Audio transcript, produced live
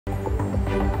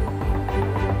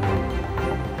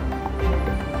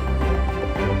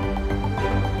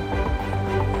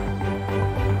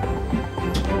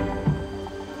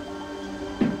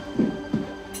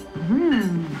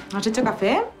¿Has hecho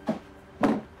café?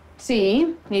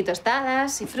 Sí, y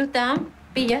tostadas, y fruta.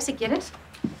 Pilla, si quieres.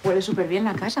 Huele súper bien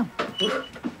la casa.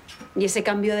 ¿Y ese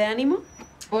cambio de ánimo?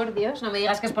 Por Dios, no me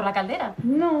digas que es por la caldera.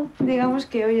 No, digamos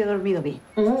que hoy he dormido bien.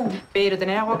 Pero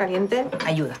tener agua caliente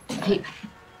ayuda. Sí.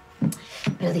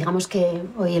 Pero digamos que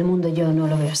hoy el mundo yo no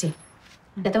lo veo así.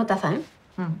 Ya tengo taza, ¿eh?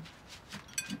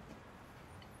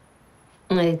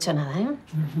 No he dicho nada, ¿eh?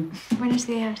 Buenos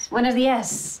días. Buenos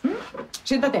días.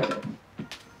 Siéntate.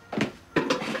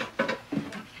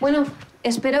 Bueno,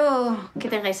 espero que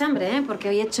tengáis hambre, ¿eh? Porque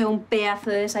hoy he hecho un pedazo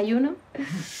de desayuno.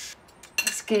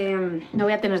 Es que no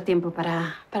voy a tener tiempo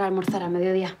para almorzar al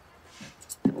mediodía.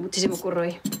 Tengo muchísimo curro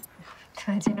hoy.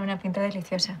 Tiene una pinta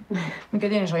deliciosa. ¿Y qué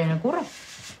tienes hoy en el curro?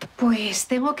 Pues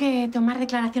tengo que tomar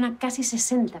declaración a casi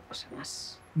 60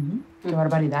 personas. Qué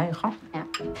barbaridad, hija. Ya.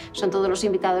 Son todos los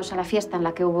invitados a la fiesta en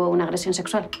la que hubo una agresión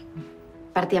sexual.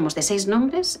 Partíamos de 6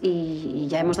 nombres y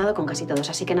ya hemos dado con casi todos.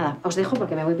 Así que nada, os dejo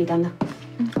porque me voy pitando.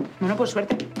 Bueno, pues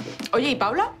suerte. Oye, ¿y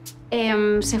Paula?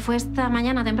 Se fue esta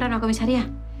mañana temprano a comisaría.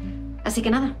 Así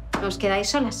que nada, os quedáis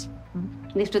solas.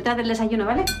 Disfrutad del desayuno,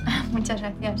 ¿vale? Muchas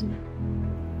gracias.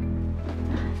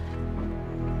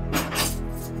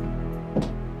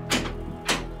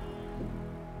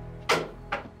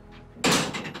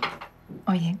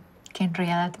 Oye, qué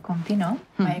enrollada tu compi, ¿no?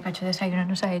 Vaya cacho de desayuno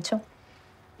nos ha hecho.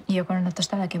 Y yo con una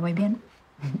tostada que voy bien.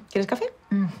 ¿Quieres café?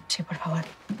 Sí, por favor.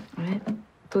 A ver,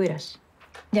 tú dirás.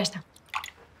 Ya está.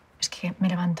 Es que me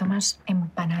levanto más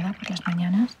empanada por las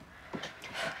mañanas.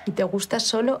 Y te gusta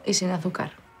solo y sin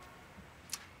azúcar.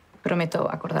 Prometo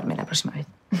acordarme la próxima vez.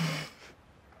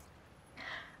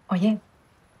 Oye,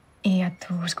 ¿y a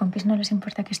tus compis no les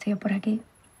importa que esté yo por aquí?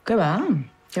 ¿Qué va?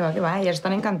 ¿Qué va, qué va? Ellas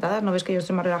están encantadas. ¿No ves que yo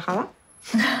estoy más relajada?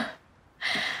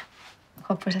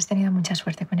 Jo, pues has tenido mucha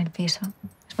suerte con el piso.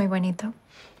 Es muy bonito.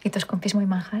 ¿Y tus compis muy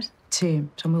majas? Sí,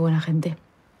 son muy buena gente.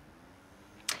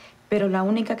 Pero la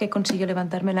única que consiguió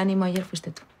levantarme el ánimo ayer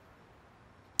fuiste tú.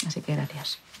 Así que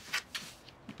gracias.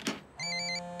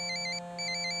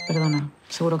 Perdona,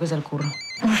 seguro que es del curro.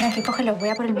 Aquí, cógelo. Voy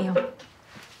a por el mío.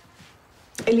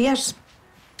 Elías,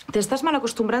 te estás mal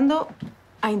acostumbrando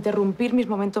a interrumpir mis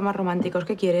momentos más románticos.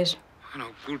 ¿Qué quieres?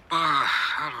 Bueno, culpa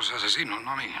a los asesinos,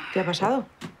 no a mí. ¿Qué ha pasado?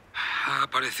 Ha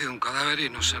aparecido un cadáver y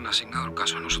nos han asignado el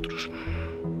caso a nosotros.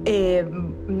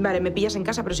 Vale, me pillas en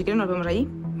casa, pero si quieres nos vemos allí.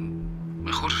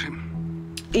 Mejor, sí.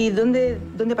 ¿Y dónde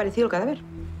ha aparecido el cadáver?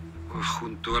 Pues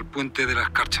junto al puente de la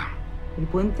Escarcha. El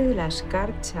puente de la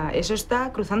Escarcha. Eso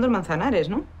está cruzando el Manzanares,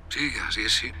 ¿no? Sí, así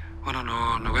es, sí. Bueno,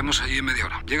 nos vemos allí en media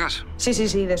hora. ¿Llegas?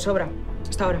 Sí, de sobra.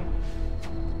 Hasta ahora.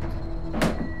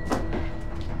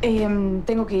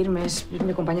 Tengo que irme, es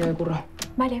mi compañero de curro.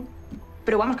 Vale.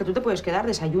 Pero vamos, que tú te puedes quedar,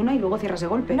 desayuna y luego cierras de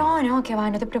golpe. No, que va,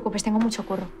 no te preocupes, tengo mucho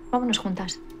curro. Vámonos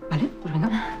juntas. Vale, pues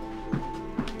venga.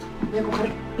 Voy a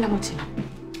coger la mochila.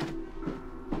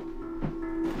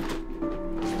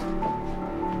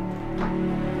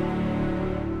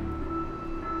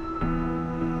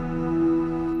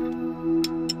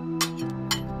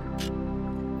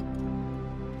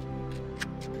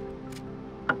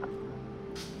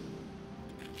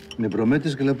 ¿Me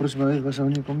prometes que la próxima vez vas a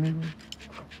venir conmigo?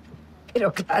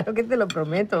 Pero claro que te lo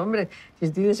prometo, hombre. Si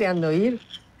estoy deseando ir.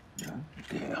 Ya,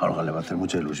 que a Olga le va a hacer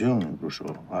mucha ilusión.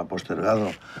 Incluso ha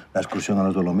postergado la excursión a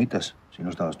las Dolomitas, si no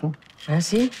estabas tú. ¿Ah,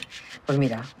 sí? Pues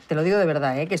mira, te lo digo de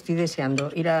verdad, que estoy deseando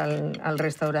ir al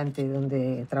restaurante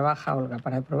donde trabaja Olga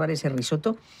para probar ese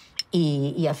risotto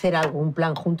y hacer algo, un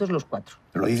plan juntos los 4.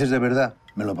 ¿Pero lo dices de verdad?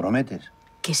 ¿Me lo prometes?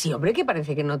 Que sí, hombre, que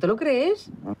parece que no te lo crees.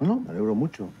 No, me alegro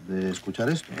mucho de escuchar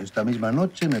esto. Esta misma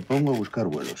noche me pongo a buscar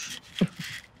vuelos.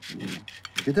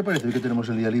 ¿Qué te parece que tenemos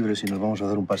el día libre si nos vamos a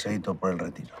dar un paseíto por el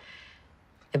Retiro?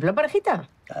 ¿En plan parejita?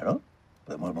 Claro.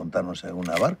 Podemos montarnos en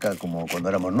una barca como cuando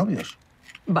éramos novios.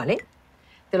 Vale,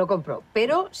 te lo compro,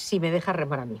 pero si me dejas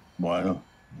remar a mí. Bueno,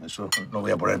 eso no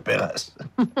voy a poner pegas.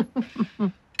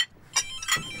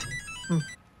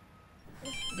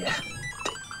 Ya.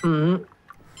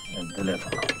 El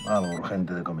teléfono. Algo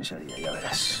urgente de comisaría, ya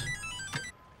verás.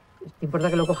 ¿Te importa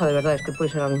que lo coja de verdad? Es que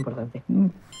puede ser algo importante.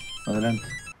 Adelante.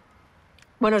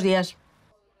 Buenos días.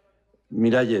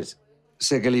 Miralles,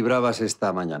 sé que librabas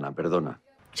esta mañana, perdona.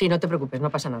 Sí, no te preocupes, no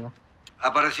pasa nada. Ha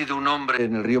aparecido un hombre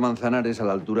en el río Manzanares a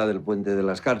la altura del puente de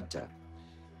la Escarcha.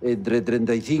 Entre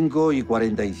 35 y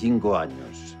 45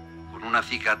 años. Con una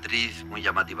cicatriz muy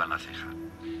llamativa en la ceja.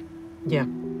 Ya.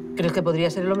 ¿Crees que podría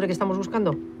ser el hombre que estamos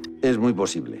buscando? Es muy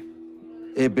posible.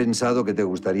 He pensado que te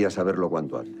gustaría saberlo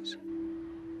cuanto antes.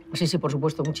 Sí, por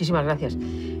supuesto. Muchísimas gracias.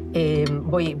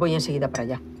 Voy enseguida para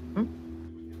allá.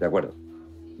 De acuerdo.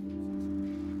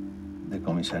 De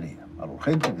comisaría. Algo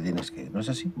urgente que tienes que ir, ¿no es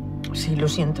así? Sí, lo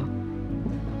siento.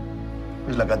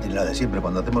 Es la cantinela de siempre.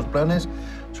 Cuando hacemos planes,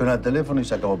 suena el teléfono y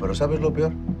se acabó. Pero ¿sabes lo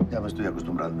peor? Ya me estoy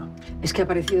acostumbrando. Es que ha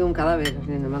aparecido un cadáver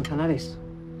en el Manzanares.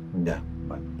 Ya,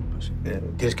 bueno, pues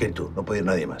tienes que ir tú. No puede ir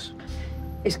nadie más.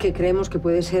 Es que creemos que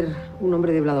puede ser un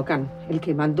hombre de Bladocán, el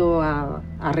que mandó a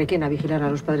Requena a vigilar a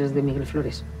los padres de Miguel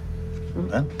Flores.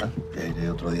 Ya iré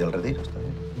otro día al retiro, está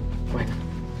bien. Bueno.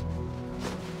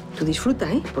 Tú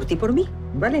disfruta, ¿eh? Por ti y por mí,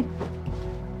 ¿vale?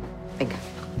 Venga.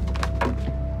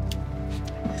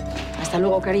 Hasta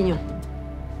luego, cariño.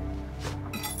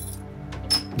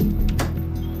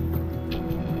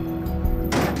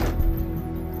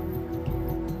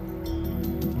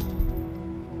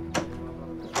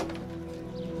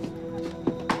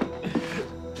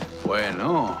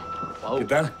 Bueno. ¿Qué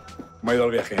tal? ¿Cómo ha ido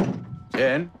el viaje?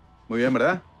 Bien. Muy bien,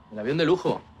 ¿verdad? El avión de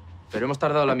lujo. Pero hemos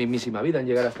tardado la mismísima vida en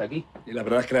llegar hasta aquí. Y la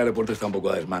verdad es que el aeropuerto está un poco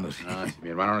a desmanos. ¿Sí? No, si mi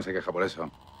hermano no se queja por eso.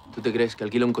 ¿Tú te crees que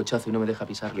alquila un cochazo y no me deja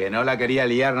pisar? Que no la quería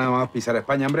liar nada más pisar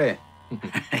España, hombre.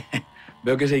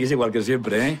 Veo que seguís igual que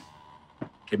siempre, ¿eh?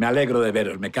 Que me alegro de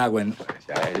veros, me cago en... Pues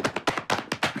ya él.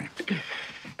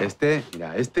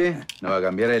 Mira, no va a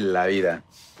cambiar en la vida.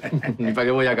 Ni para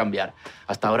qué voy a cambiar.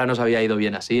 Hasta ahora nos había ido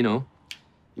bien así, ¿no?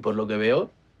 Y por lo que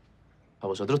veo, a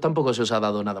vosotros tampoco se os ha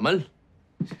dado nada mal.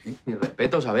 Sí. Mis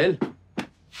respetos, Abel.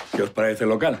 ¿Qué os parece el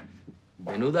local?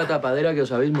 Menuda tapadera que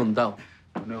os habéis montado.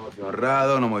 Un negocio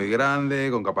honrado, no muy grande,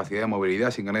 con capacidad de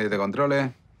movilidad, sin que nadie te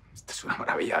controle. Esto es una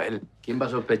maravilla, Abel. ¿Quién va a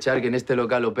sospechar que en este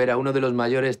local opera uno de los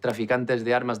mayores traficantes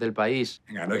de armas del país?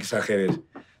 Venga, no exageres.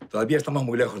 Todavía estamos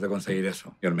muy lejos de conseguir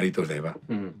eso. Y el mérito es de Eva.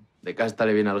 De casta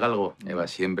le viene al galgo. Eva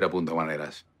siempre apunta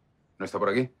maneras. ¿No está por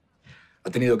aquí? Ha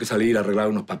tenido que salir a arreglar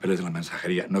unos papeles de la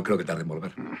mensajería. No creo que tarde en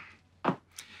volver.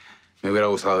 Me hubiera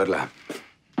gustado verla.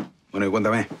 Bueno, y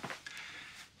cuéntame.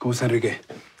 ¿Cómo está Enrique?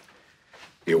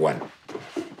 Igual.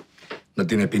 No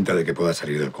tiene pinta de que pueda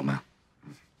salir del coma.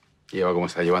 ¿Y Eva cómo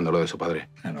está llevando lo de su padre?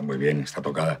 No, muy bien, está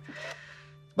tocada.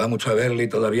 Va mucho a verle y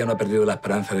todavía no ha perdido la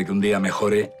esperanza de que un día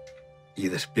mejore y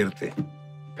despierte.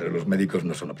 Pero los médicos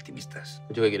no son optimistas.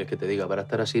 ¿Yo qué quieres que te diga? Para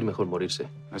estar así, mejor morirse.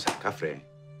 No seas cafre.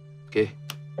 ¿Qué?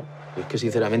 Es que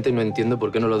sinceramente no entiendo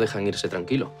por qué no lo dejan irse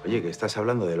tranquilo. Oye, que estás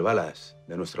hablando del Balas,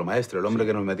 de nuestro maestro, el hombre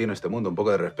que nos metió en este mundo. Un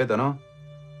poco de respeto, ¿no?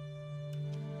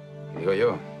 Y digo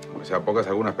yo, aunque sea pocas,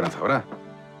 alguna esperanza habrá.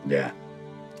 Ya.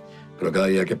 Pero cada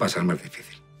día que pasa es más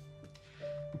difícil.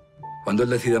 Cuando él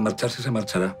decida marcharse, se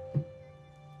marchará.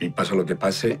 Y pase lo que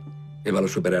pase, Eva lo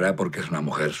superará porque es una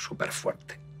mujer súper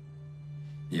fuerte.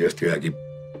 Y yo estoy aquí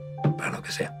para lo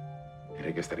que sea.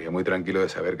 Creo que estaría muy tranquilo de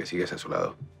saber que sigues a su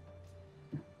lado.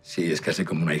 Sí, es casi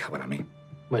como una hija para mí.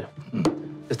 Bueno,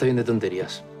 está bien de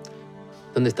tonterías.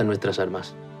 ¿Dónde están nuestras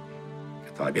armas?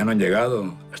 Que todavía no han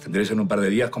llegado. Las tendréis en un par de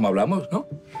días, como hablamos, ¿no?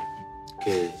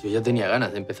 Que yo ya tenía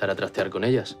ganas de empezar a trastear con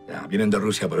ellas. Ya, vienen de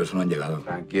Rusia, por eso no han llegado.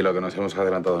 Tranquilo, que nos hemos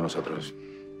adelantado nosotros.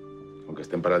 Aunque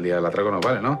estén para el día del atraco, nos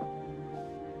vale, ¿no?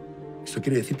 Eso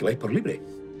quiere decir que vais por libre.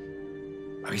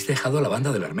 Habéis dejado la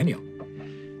banda del armenio.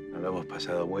 Nos lo hemos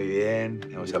pasado muy bien,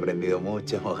 hemos aprendido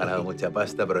mucho, hemos ganado mucha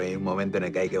pasta, pero hay un momento en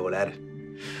el que hay que volar.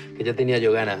 Que ya tenía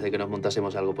yo ganas de que nos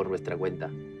montásemos algo por nuestra cuenta.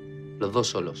 Los dos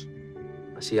solos.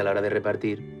 Así, a la hora de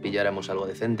repartir, pilláramos algo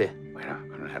decente. Bueno,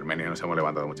 con el armenio nos hemos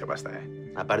levantado mucha pasta,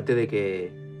 ¿eh? Aparte de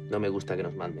que no me gusta que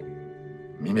nos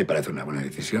manden. A mí me parece una buena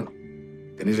decisión.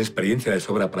 Tenéis experiencia de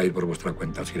sobra para ir por vuestra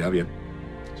cuenta, os irá bien.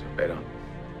 Eso espero.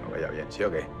 No vaya bien, ¿sí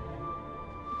o qué?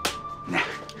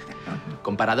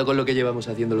 Comparado con lo que llevamos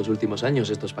haciendo los últimos años,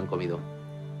 esto es pan comido.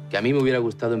 Que a mí me hubiera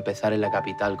gustado empezar en la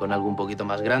capital con algo un poquito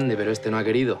más grande, pero este no ha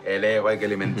querido. El ego hay que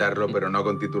alimentarlo, pero no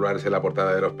con titularse la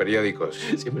portada de los periódicos.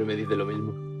 Siempre me dice lo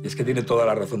mismo. Y es que tiene toda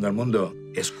la razón del mundo.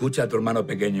 Escucha a tu hermano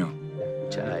pequeño.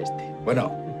 Escucha a este.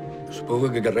 Bueno,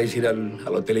 supongo que querréis ir al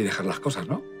hotel y dejar las cosas,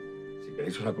 ¿no? Si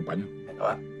queréis os acompaño. Venga,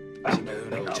 va. Así me doy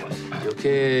una ducha. Yo es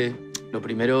que lo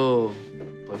primero,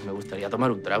 pues me gustaría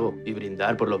tomar un trago y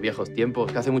brindar por los viejos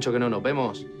tiempos, que hace mucho que no nos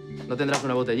vemos. ¿No tendrás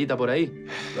una botellita por ahí?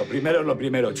 Lo primero es lo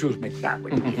primero, Chus. Me cago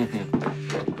en ti.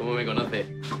 ¿Cómo me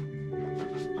conoce?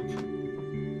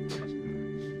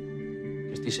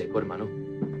 Estoy seco, hermano.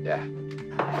 Ya.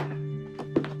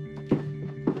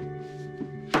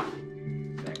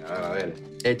 Venga, a ver.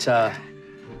 Echa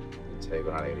ahí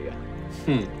con alegría.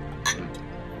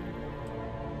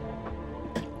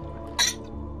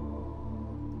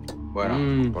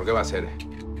 Bueno, ¿por qué va a ser?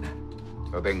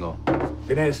 Lo tengo.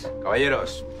 ¿Tienes?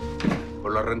 Caballeros,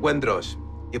 por los reencuentros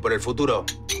y por el futuro.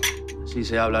 Así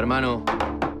se habla, hermano.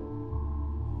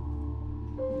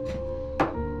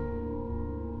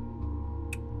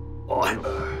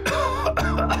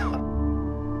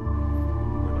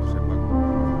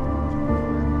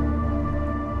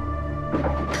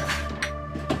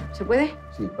 ¿Se puede?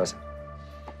 Sí, pasa.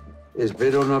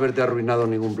 Espero no haberte arruinado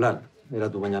ningún plan. Era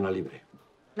tu mañana libre.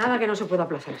 Nada que no se pueda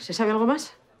aplazar. ¿Se sabe algo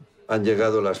más? Han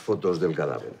llegado las fotos del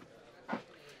cadáver.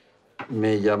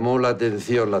 Me llamó la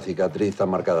atención la cicatriz tan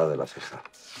marcada de la ceja.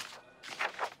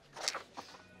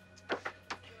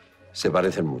 Se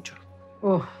parecen mucho.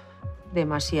 Oh,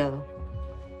 demasiado.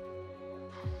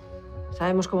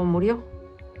 ¿Sabemos cómo murió?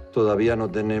 Todavía no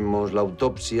tenemos la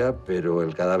autopsia, pero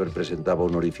el cadáver presentaba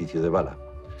un orificio de bala.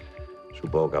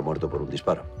 Supongo que ha muerto por un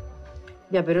disparo.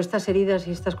 Ya, pero estas heridas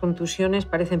y estas contusiones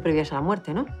parecen previas a la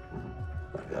muerte, ¿no?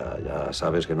 Ya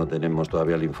sabes que no tenemos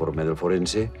todavía el informe del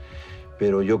forense,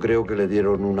 pero yo creo que le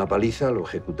dieron una paliza, lo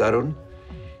ejecutaron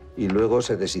y luego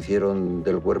se deshicieron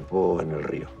del cuerpo en el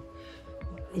río.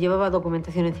 ¿Llevaba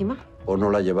documentación encima? O no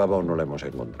la llevaba o no la hemos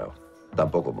encontrado.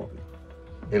 Tampoco móvil.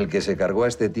 El que se cargó a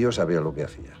este tío sabía lo que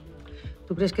hacía.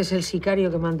 ¿Tú crees que es el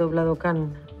sicario que mandó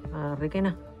Can a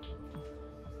Requena?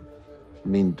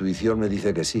 Mi intuición me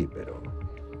dice que sí, pero...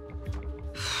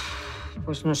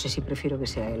 Pues no sé si prefiero que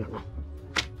sea él o no.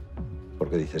 ¿Por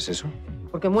qué dices eso?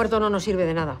 Porque muerto no nos sirve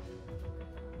de nada.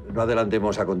 No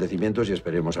adelantemos acontecimientos y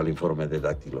esperemos al informe de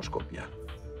dactiloscopia.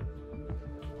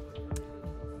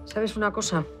 ¿Sabes una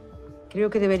cosa? Creo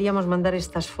que deberíamos mandar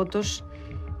estas fotos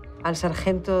al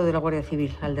sargento de la Guardia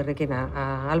Civil, al de Requena,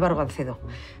 a Álvaro Gancedo.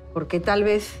 Porque tal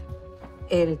vez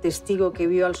el testigo que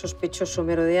vio al sospechoso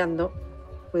merodeando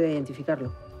puede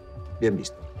identificarlo. Bien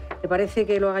visto. ¿Te parece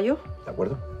que lo haga yo? ¿De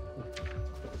acuerdo?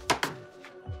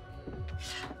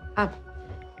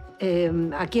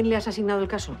 ¿A quién le has asignado el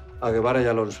caso? A Guevara y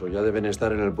Alonso. Ya deben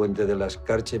estar en el puente de la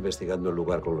Escarcha investigando el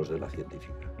lugar con los de la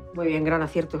científica. Muy bien, gran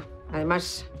acierto.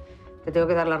 Además, te tengo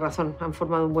que dar la razón. Han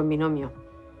formado un buen binomio.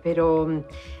 Pero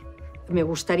me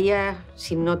gustaría,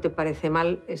 si no te parece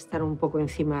mal, estar un poco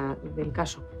encima del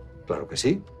caso. Claro que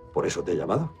sí. Por eso te he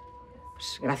llamado.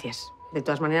 Pues gracias. De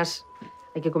todas maneras,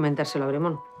 hay que comentárselo a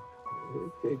Bremón.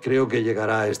 Creo que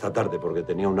llegará esta tarde porque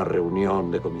tenía una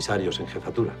reunión de comisarios en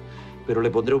jefatura. Pero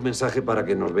le pondré un mensaje para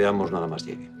que nos veamos nada más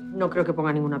llegue. No creo que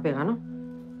ponga ninguna pega, ¿no?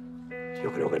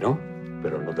 Yo creo que no,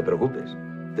 pero no te preocupes.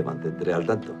 Te mantendré al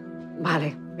tanto.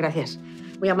 Vale, gracias.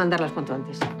 Voy a mandarlas cuanto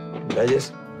antes.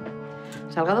 Miralles.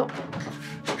 Salgado.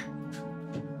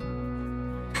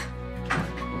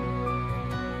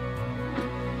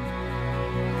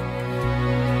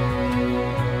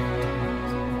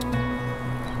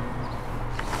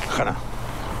 Hanna,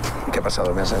 ¿qué ha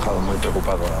pasado? Me has dejado muy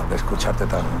preocupado de escucharte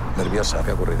tan nerviosa.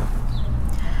 ¿Qué ha ocurrido?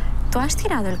 ¿Tú has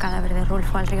tirado el cadáver de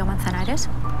Rulfo al río Manzanares?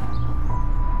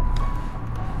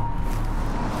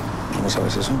 ¿Cómo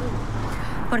sabes eso?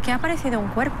 Porque ha aparecido un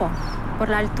cuerpo por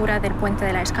la altura del puente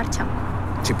de la Escarcha.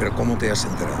 Sí, pero ¿cómo te has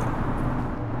enterado?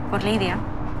 Por Lidia.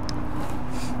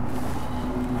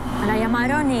 La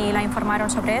llamaron y la informaron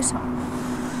sobre eso.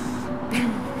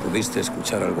 ¿Pudiste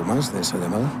escuchar algo más de esa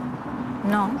llamada?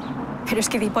 No, pero es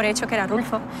que di por hecho que era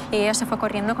Rulfo y ella se fue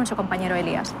corriendo con su compañero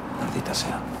Elías. Maldita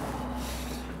sea.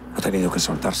 Ha tenido que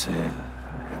soltarse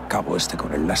el cabo este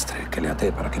con el lastre que le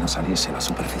até para que no saliese a la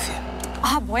superficie.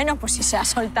 Ah, bueno, pues si se ha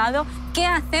soltado, ¿qué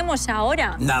hacemos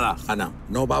ahora? Nada, Hanna.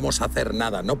 No vamos a hacer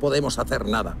nada. No podemos hacer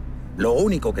nada. Lo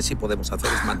único que sí podemos hacer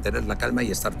es mantener la calma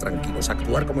y estar tranquilos.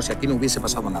 Actuar como si aquí no hubiese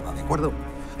pasado nada, ¿de acuerdo?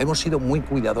 Hemos sido muy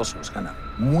cuidadosos, Hanna.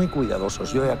 Muy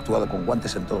cuidadosos. Yo he actuado con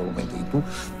guantes en todo momento y tú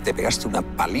te pegaste una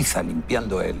paliza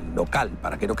limpiando el local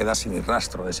para que no quedase ni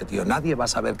rastro de ese tío. Nadie va a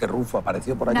saber que Rulfo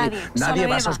apareció por allí. Nadie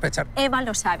va a sospechar. Eva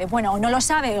lo sabe. Bueno, o no lo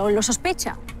sabe o lo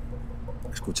sospecha.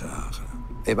 Escucha, Hanna.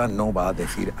 Eva no va a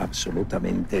decir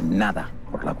absolutamente nada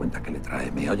por la cuenta que le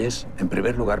trae. ¿Me oyes? En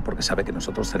primer lugar, porque sabe que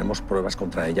nosotros tenemos pruebas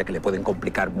contra ella que le pueden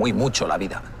complicar muy mucho la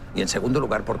vida. Y en segundo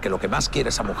lugar, porque lo que más quiere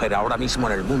esa mujer ahora mismo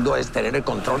en el mundo es tener el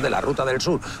control de la Ruta del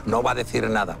Sur. No va a decir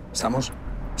nada. ¿Estamos?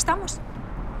 Estamos.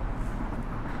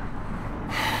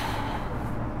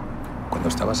 Cuando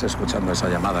estabas escuchando esa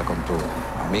llamada con tu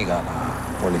amiga,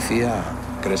 la policía,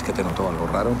 ¿crees que te notó algo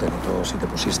raro? ¿Te notó si te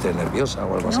pusiste nerviosa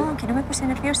o algo así? No, que no me puse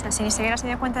nerviosa. Si ni siquiera se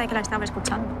dio cuenta de que la estaba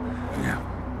escuchando. Ya.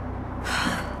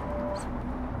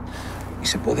 ¿Y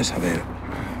se puede saber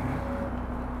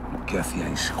qué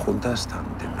hacíais juntas tan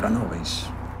temprano? ¿Habéis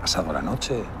pasado la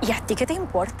noche? ¿Y a ti qué te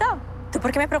importa? ¿Tú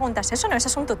por qué me preguntas eso? No es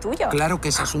asunto tuyo. Claro que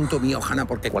es asunto mío, Hanna,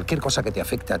 porque cualquier cosa que te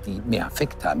afecte a ti me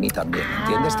afecta a mí también,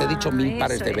 ¿entiendes? Te he dicho mil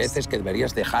pares de veces que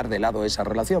deberías dejar de lado esa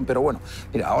relación, pero bueno,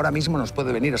 mira, ahora mismo nos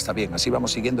puede venir hasta bien. Así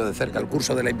vamos siguiendo de cerca el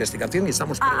curso de la investigación y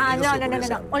estamos prevenidos.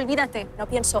 No. Olvídate. No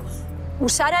pienso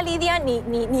usar a Lidia,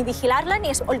 ni vigilarla, ni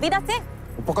eso. Olvídate.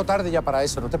 Un poco tarde ya para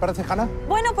eso, ¿no te parece, Hanna?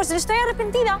 Bueno, pues estoy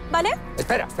arrepentida, ¿vale?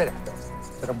 Espera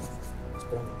un momento.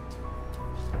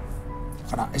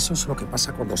 Ahora, eso es lo que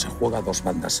pasa cuando se juega a dos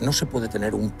bandas. No se puede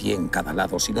tener un pie en cada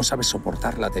lado si no sabes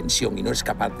soportar la tensión y no eres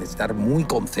capaz de estar muy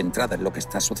concentrada en lo que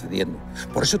está sucediendo.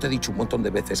 Por eso te he dicho un montón de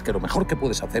veces que lo mejor que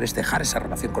puedes hacer es dejar esa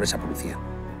relación con esa policía.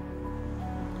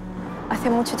 Hace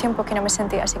mucho tiempo que no me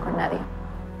sentía así con nadie.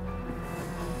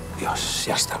 Dios,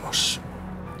 ya estamos.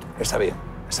 Está bien,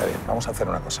 está bien. Vamos a hacer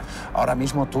una cosa. Ahora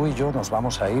mismo tú y yo nos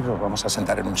vamos a ir, nos vamos a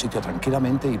sentar en un sitio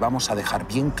tranquilamente y vamos a dejar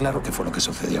bien claro qué fue lo que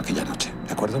sucedió aquella noche,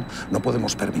 ¿de acuerdo? No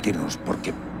podemos permitirnos,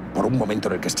 porque por un momento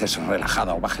en el que estés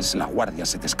relajada o bajes la guardia,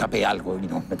 se te escape algo y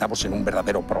nos metamos en un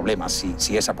verdadero problema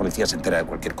si esa policía se entera de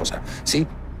cualquier cosa. ¿Sí?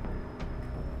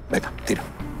 Venga, tira.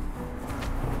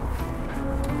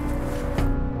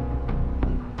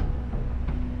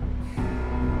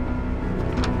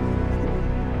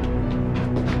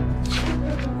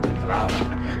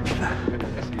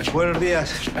 Buenos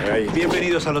días.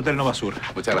 Bienvenidos al Hotel Nova Sur.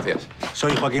 Muchas gracias.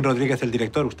 Soy Joaquín Rodríguez, el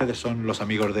director. Ustedes son los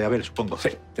amigos de Abel, supongo.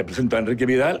 Sí, te presento a Enrique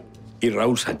Vidal y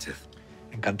Raúl Sánchez.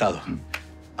 Encantado.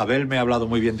 Abel me ha hablado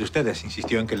muy bien de ustedes.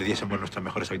 Insistió en que le diésemos nuestras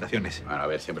mejores habitaciones. Bueno, a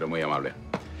ver, siempre muy amable.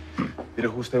 ¿Tiene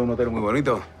usted un hotel muy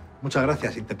bonito? Muchas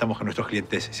gracias. Intentamos que nuestros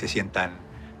clientes se sientan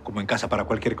como en casa para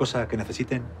cualquier cosa que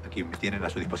necesiten. Aquí me tienen a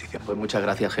su disposición. Pues muchas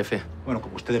gracias, jefe. Bueno,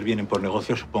 como ustedes vienen por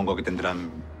negocio, supongo que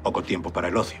tendrán poco tiempo para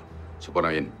el ocio. Supone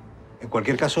bien. En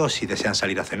cualquier caso, si desean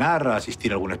salir a cenar, a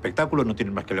asistir a algún espectáculo, no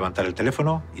tienen más que levantar el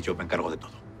teléfono y yo me encargo de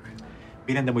todo.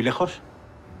 ¿Vienen de muy lejos?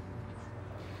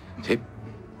 Sí.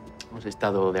 Hemos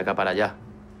estado de acá para allá.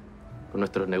 Con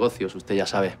nuestros negocios, usted ya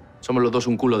sabe. Somos los dos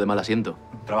un culo de mal asiento.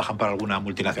 ¿Trabajan para alguna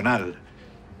multinacional?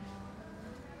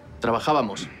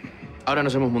 Trabajábamos. Ahora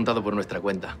nos hemos montado por nuestra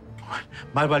cuenta.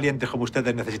 Más valientes como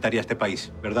ustedes necesitaría este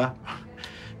país, ¿verdad?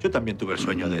 Yo también tuve el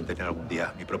sueño de tener algún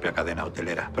día mi propia cadena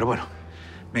hotelera. Pero bueno,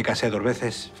 me casé 2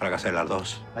 veces, fracasé las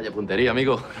 2. Vaya puntería,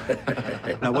 amigo.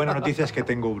 La buena noticia es que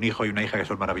tengo un hijo y una hija que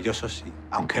son maravillosos, y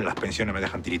aunque las pensiones me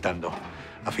dejan tiritando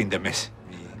a fin de mes.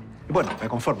 Y bueno, me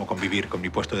conformo con vivir con mi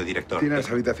puesto de director. ¿Tiene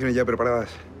las habitaciones ya preparadas?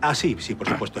 Ah, sí, por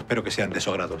supuesto. Espero que sean de su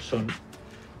agrado. Son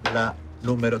la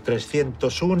número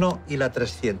 301 y la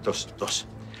 302.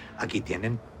 Aquí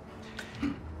tienen.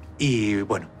 Y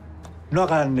bueno, no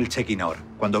hagan el check-in ahora.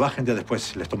 Cuando bajen, ya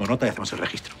después les tomo nota y hacemos el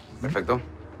registro. Perfecto.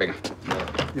 Venga.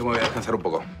 Yo me voy a descansar un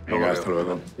poco. Venga, hasta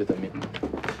luego. Yo también.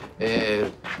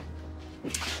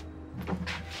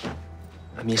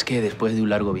 A mí es que después de un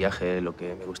largo viaje lo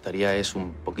que me gustaría es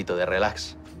un poquito de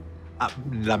relax.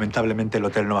 Lamentablemente el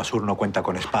Hotel Nova Sur no cuenta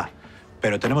con spa,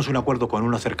 pero tenemos un acuerdo con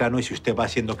uno cercano y si usted va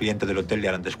siendo cliente del hotel le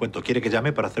harán descuento. ¿Quiere que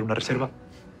llame para hacer una reserva?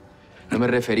 No me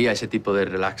refería a ese tipo de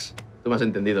relax. Tú me has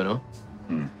entendido, ¿no?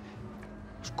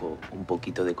 Busco un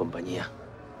poquito de compañía.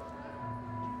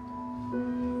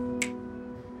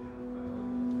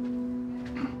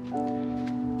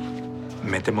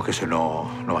 Me temo que eso no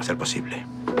va a ser posible.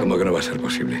 ¿Cómo que no va a ser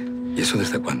posible? ¿Y eso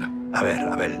desde cuándo? A ver,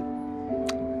 Abel,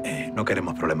 no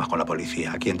queremos problemas con la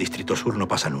policía. Aquí en Distrito Sur no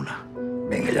pasan una.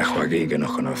 Venga ya, Joaquín, que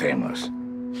nos conocemos.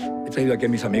 He traído aquí a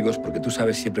mis amigos porque tú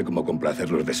sabes siempre cómo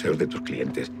complacer los deseos de tus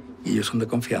clientes. Y ellos son de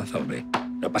confianza, hombre.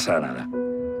 No pasará nada.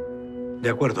 De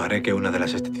acuerdo, haré que una de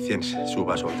las esteticiens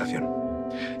suba a su habitación.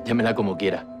 Llámela como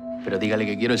quiera, pero dígale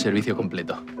que quiero el servicio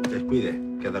completo. Descuide,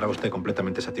 quedará usted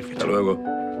completamente satisfecho. Hasta luego.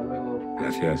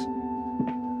 Gracias.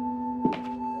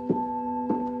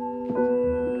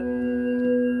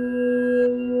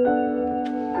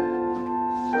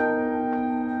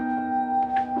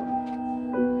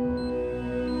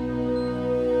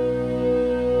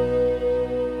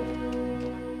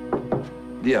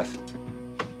 Díaz,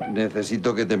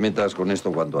 necesito que te metas con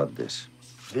esto cuanto antes.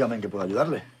 Dígame en qué puedo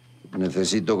ayudarle.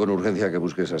 Necesito con urgencia que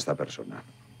busques a esta persona.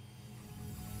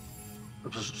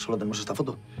 Pues solo tenemos esta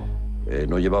foto.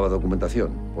 No llevaba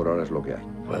documentación, por ahora es lo que hay.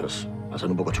 Pues va a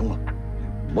ser un poco chungo.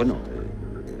 Bueno,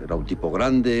 era un tipo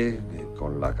grande,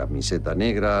 con la camiseta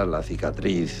negra, la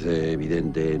cicatriz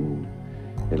evidente en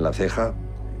la ceja.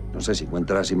 No sé, si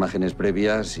encuentras imágenes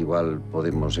previas, igual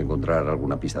podemos encontrar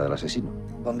alguna pista del asesino.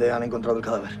 ¿Dónde han encontrado el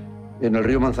cadáver? En el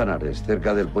río Manzanares,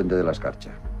 cerca del puente de la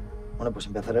Escarcha. Bueno, pues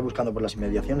empezaré buscando por las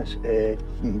inmediaciones.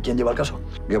 ¿Quién lleva el caso?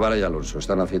 Guevara y Alonso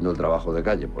están haciendo el trabajo de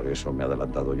calle, por eso me he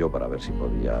adelantado yo para ver si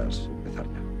podías empezar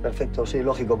ya. Perfecto, sí,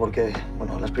 lógico, porque,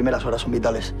 bueno, las primeras horas son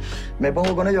vitales. Me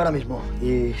pongo con ello ahora mismo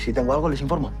y si tengo algo les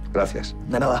informo. Gracias.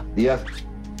 De nada. Díaz.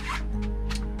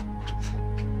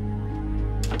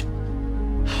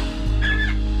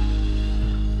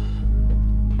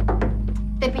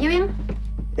 ¿Te pillo bien?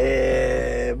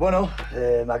 Bueno,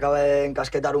 me acaba de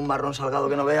encasquetar un marrón salgado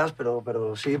que no veas,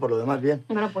 pero sí, por lo demás, bien.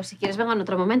 Bueno, pues si quieres venga en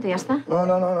otro momento, ya está.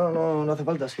 No hace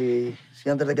falta. Si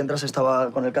antes de que entrase estaba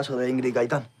con el caso de Ingrid y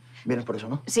Gaitán. Vienes por eso,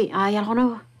 ¿no? Sí, ¿hay algo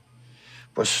nuevo?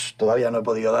 Pues todavía no he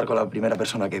podido dar con la primera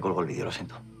persona que colgó el vídeo, lo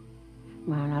siento.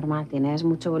 Bueno, normal, tienes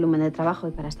mucho volumen de trabajo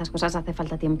y para estas cosas hace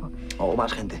falta tiempo. O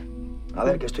más gente. A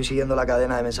ver, que estoy siguiendo la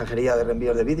cadena de mensajería de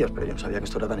reenvíos de vídeos, pero yo no sabía que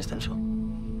esto era tan extenso.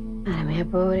 Madre mía,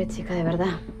 pobre chica, de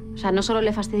verdad. O sea, no solo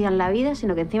le fastidian la vida,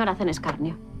 sino que encima le hacen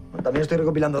escarnio. Bueno, también estoy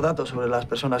recopilando datos sobre las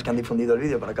personas que han difundido el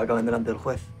vídeo para que acaben delante del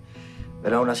juez.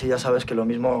 Pero aún así ya sabes que lo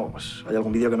mismo, pues hay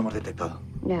algún vídeo que no hemos detectado.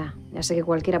 Ya sé que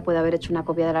cualquiera puede haber hecho una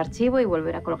copia del archivo y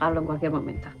volver a colgarlo en cualquier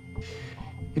momento.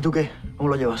 ¿Y tú qué? ¿Cómo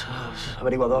lo llevas? ¿Has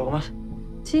averiguado algo más?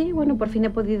 Sí, bueno, por fin he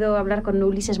podido hablar con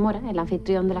Ulises Mora, el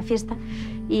anfitrión de la fiesta,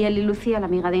 y él y Lucía, la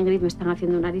amiga de Ingrid, me están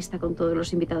haciendo una lista con todos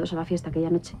los invitados a la fiesta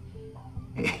aquella noche.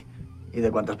 ¿Y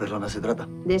de cuántas personas se trata?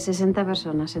 De 60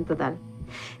 personas en total.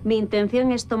 Mi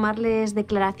intención es tomarles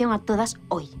declaración a todas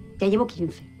hoy. Ya llevo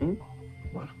 15.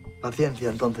 Bueno, paciencia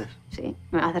entonces. Sí,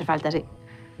 me va a hacer falta, sí.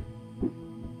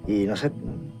 Y no sé,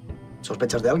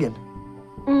 ¿sospechas de alguien?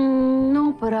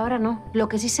 No, por ahora no. Lo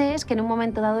que sí sé es que en un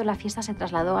momento dado la fiesta se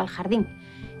trasladó al jardín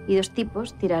y 2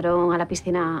 tipos tiraron a la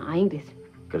piscina a Ingrid.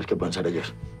 ¿Crees que pueden ser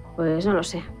ellos? Pues no lo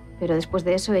sé, pero después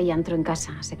de eso ella entró en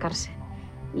casa a secarse.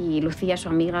 Y Lucía, su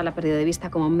amiga, la ha perdido de vista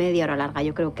como media hora larga.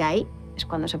 Yo creo que ahí es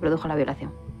cuando se produjo la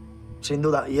violación. Sin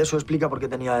duda, y eso explica por qué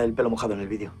tenía el pelo mojado en el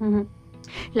vídeo.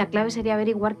 La clave sería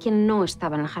averiguar quién no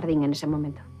estaba en el jardín en ese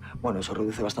momento. Bueno, eso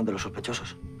reduce bastante los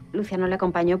sospechosos. Lucía no le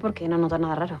acompañó porque no notó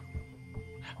nada raro.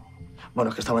 Bueno,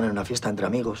 es que estaban en una fiesta entre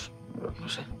amigos. No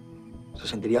sé, se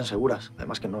sentirían seguras.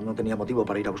 Además que no tenía motivo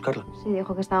para ir a buscarla. Sí,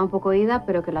 dijo que estaba un poco ida,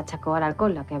 pero que la achacó al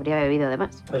alcohol, la que habría bebido de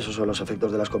más. Esos son los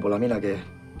efectos de la escopolamina que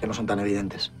no son tan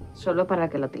evidentes. Solo para el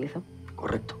que la utilizó.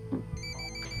 Correcto.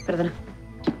 Perdona.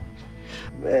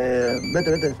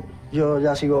 Vete. Yo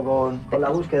ya sigo con la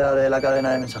búsqueda de la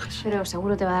cadena de mensajes. Pero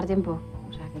seguro te va a dar tiempo.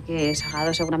 O sea, que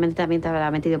Salgado seguramente también te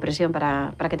habrá metido presión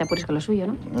para que te apures con lo suyo,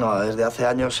 ¿no? No, desde hace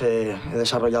años he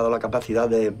desarrollado la capacidad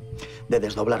de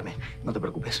desdoblarme. No te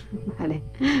preocupes. Vale.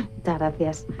 Muchas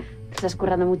gracias. Te estás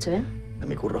currando mucho, ¿eh? De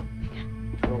mi curro.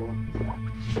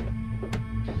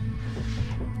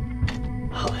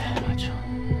 Joder, macho.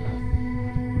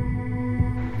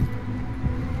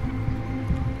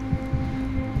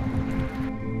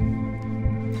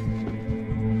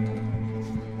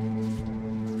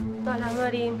 Hola,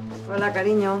 Mari. Hola,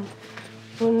 cariño.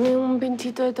 Ponme un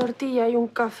pinchito de tortilla y un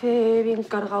café bien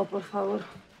cargado, por favor.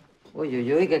 Uy,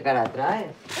 ¿qué cara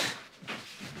traes?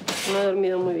 No he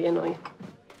dormido muy bien hoy.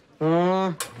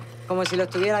 Como si lo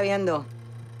estuviera viendo.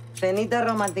 Cenita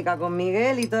romántica con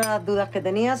Miguel y todas las dudas que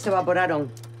tenías se evaporaron.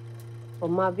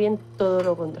 Pues más bien todo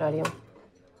lo contrario.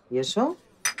 ¿Y eso?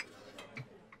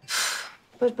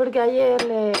 Pues porque ayer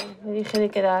le dije de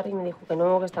quedar y me dijo que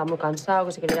no, que estaba muy cansado,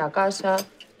 que se quería ir a casa.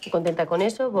 Y contenta con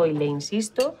eso, voy, le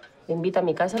insisto, le invito a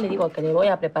mi casa, le digo que le voy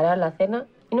a preparar la cena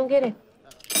y no quiere.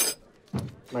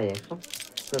 Vaya, hijo.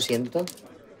 Lo siento.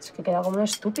 Es que queda como una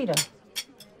estúpida.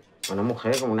 Bueno,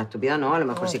 mujer, como una estúpida no. A lo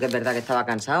mejor sí que es verdad que estaba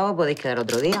cansado. Podéis quedar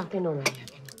otro día. Que no,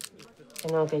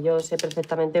 que yo sé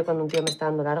perfectamente cuando un tío me está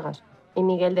dando largas. Y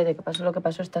Miguel, desde que pasó lo que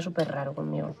pasó, está súper raro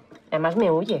conmigo. Además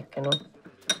me huye, que no.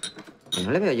 Pues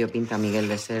no le veo yo pinta a Miguel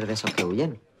de ser de esos que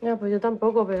huyen. Ya, pues yo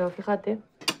tampoco, pero fíjate,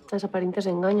 las apariencias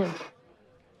engañan.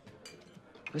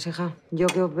 Pues hija, yo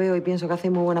que os veo y pienso que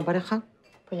hacéis muy buena pareja.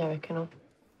 Pues ya ves que no.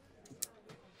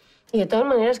 Y de todas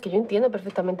maneras, que yo entiendo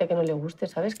perfectamente que no le guste,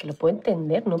 ¿sabes? Que lo puedo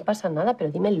entender, no pasa nada,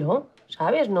 pero dímelo,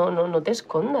 ¿sabes? No te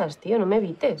escondas, tío, no me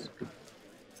evites.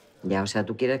 Ya, o sea,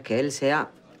 tú quieres que él sea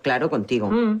claro contigo.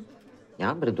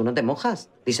 Ya, pero tú no te mojas.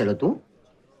 Díselo tú.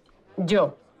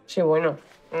 ¿Yo? Sí, bueno,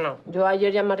 no. Yo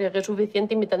ayer ya me arriesgué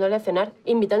suficiente invitándole a cenar,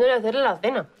 invitándole a hacerle la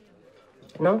cena.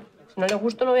 No, si no le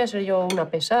gusto no voy a ser yo una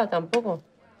pesada tampoco.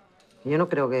 Yo no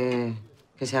creo que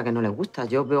sea que no le gusta.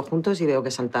 Yo os veo juntos y veo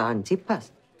que saltan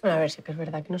chispas. Bueno, a ver, sí que es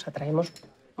verdad que nos atraemos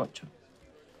mucho.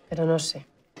 Pero no sé.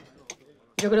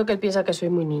 Yo creo que él piensa que soy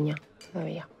muy niña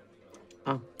todavía.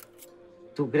 Ah,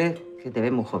 ¿tú crees que te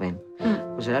ves muy joven?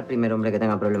 Pues será el primer hombre que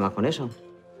tenga problemas con eso.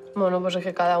 Bueno, pues es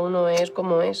que cada uno es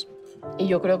como es. Y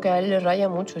yo creo que a él le raya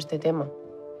mucho este tema.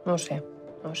 No sé.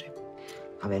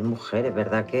 A ver, mujer, es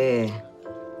verdad que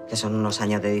son unos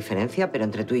años de diferencia, pero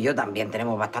entre tú y yo también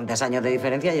tenemos bastantes años de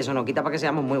diferencia y eso no quita para que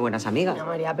seamos muy buenas amigas. No,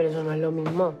 María, pero eso no es lo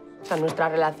mismo. O sea, nuestra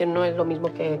relación no es lo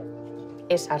mismo que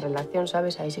esa relación,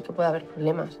 ¿sabes? Ahí sí que puede haber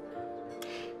problemas.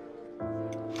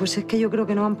 Pues es que yo creo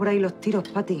que no van por ahí los tiros,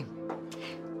 Paty.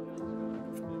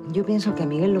 Yo pienso que a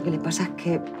Miguel lo que le pasa es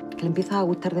que le empieza a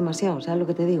gustar demasiado, ¿sabes lo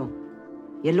que te digo?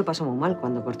 Y él lo pasó muy mal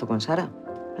cuando cortó con Sara.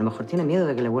 A lo mejor tiene miedo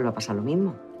de que le vuelva a pasar lo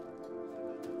mismo.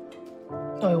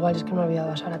 O igual es que no ha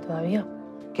olvidado a Sara todavía.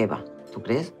 ¿Qué va? ¿Tú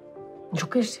crees? Yo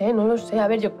qué sé, no lo sé. A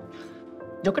ver,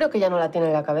 yo creo que ya no la tiene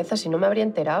en la cabeza, si no me habría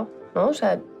enterado, ¿no? O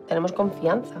sea, tenemos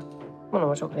confianza.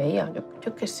 Bueno, eso creía.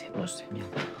 Yo qué sé, no sé.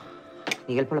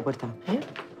 Miguel por la puerta.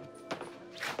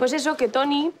 Pues eso, que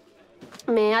Tony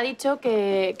me ha dicho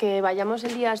que vayamos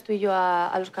el día tú y yo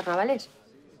a los carnavales.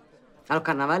 ¿A los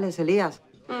carnavales, Elías?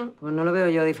 Pues no lo veo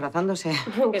yo disfrazándose.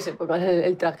 Que se ponga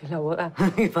el traje en la boda.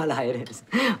 Qué mala eres.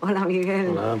 Hola,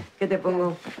 Miguel. Hola. ¿Qué te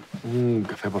pongo? Un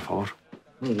café, por favor.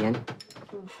 Muy bien.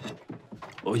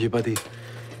 Oye, Paty,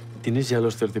 ¿tienes ya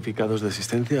los certificados de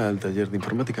asistencia al taller de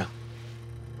informática?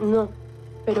 No,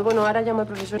 pero bueno, ahora llamo al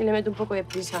profesor y le meto un poco de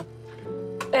prisa.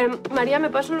 María, me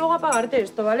paso luego a pagarte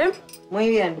esto, ¿vale? Muy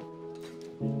bien.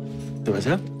 ¿Te vas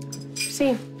ya?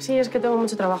 Sí, es que tengo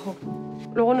mucho trabajo.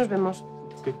 Luego nos vemos.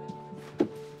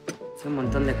 Es un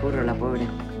montón de curro, la pobre.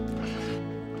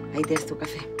 Ahí tienes tu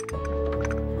café.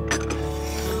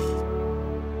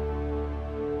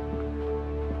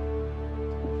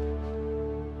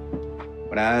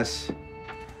 Buenas.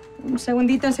 Un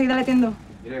segundito, enseguida le atiendo.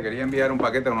 Mire, quería enviar un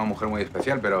paquete a una mujer muy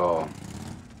especial, pero...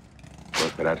 puedo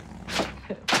esperar.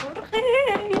 ¿Qué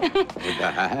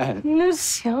tal? ¡Qué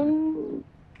ilusión!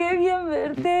 ¡Qué bien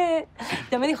verte!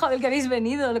 Ya me dijo Abel que habéis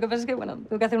venido. Lo que pasa es que, bueno,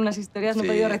 tengo que hacer unas historias, no he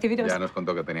podido recibiros. Ya nos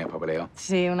contó que tenías papeleo.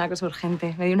 Sí, una cosa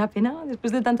urgente. Me dio una pena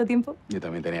después de tanto tiempo. Yo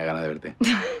también tenía ganas de verte.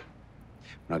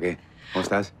 Bueno, ¿qué? ¿Cómo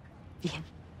estás? Bien.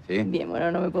 ¿Sí? Bien,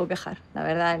 bueno, no me puedo quejar. La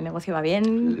verdad, el negocio va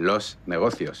bien. Los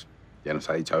negocios. Ya nos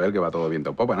ha dicho Abel que va todo viento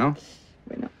en popa, ¿no?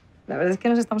 Bueno, la verdad es que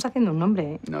nos estamos haciendo un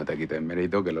nombre, ¿eh? No te quites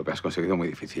mérito, que lo que has conseguido es muy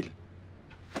difícil.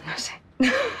 No sé.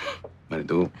 Bueno, ¿y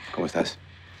tú cómo estás?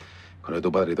 Con lo de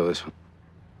tu padre y todo eso.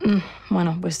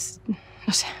 Bueno, pues,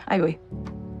 no sé, ahí voy.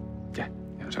 Ya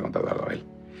nos ha contado algo Abel.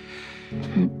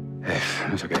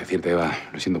 No sé qué decirte, Eva.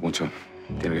 Lo siento mucho.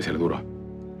 Tiene que ser duro.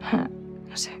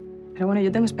 No sé. Pero bueno,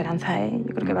 yo tengo esperanza, ¿eh?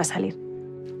 Yo creo que va a salir.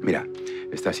 Mira,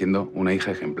 estás siendo una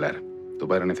hija ejemplar. Tu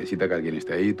padre necesita que alguien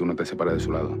esté ahí y tú no te separes de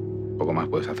su lado. Poco más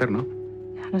puedes hacer, ¿no?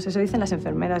 No sé, eso dicen las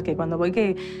enfermeras, que cuando voy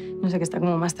que, no sé, que está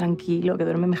como más tranquilo, que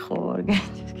duerme mejor, que...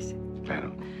 Es que sé.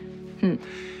 Claro.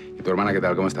 ¿Y tu hermana qué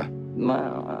tal? ¿Cómo está?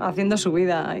 Bueno, haciendo su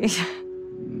vida.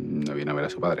 ¿No viene a ver a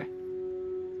su padre?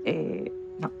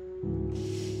 No.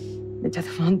 De hecho,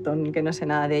 hace un montón que no sé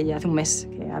nada de ella. Hace un mes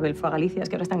que Abel fue a Galicia. Es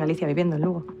que ahora está en Galicia viviendo en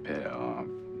Lugo. Pero,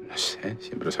 no sé,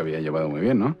 siempre os había llevado muy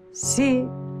bien, ¿no? Sí.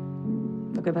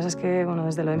 Lo que pasa es que, bueno,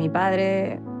 desde lo de mi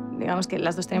padre, digamos que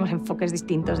las dos tenemos enfoques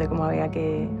distintos de cómo había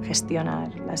que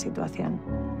gestionar la situación.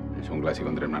 Es un clásico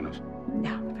entre hermanos.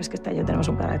 Ya, pero es que esta y yo tenemos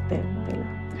un carácter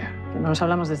que no nos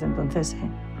hablamos desde entonces, ¿eh?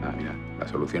 Nada, mira, la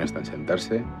solución está en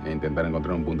sentarse e intentar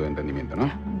encontrar un punto de entendimiento, ¿no?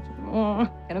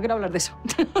 Que no quiero hablar de eso.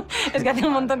 Es que hace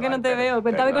un montón que no te veo.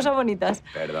 Cuéntame cosas bonitas.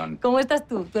 Perdón. ¿Cómo estás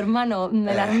tú? ¿Tu hermano,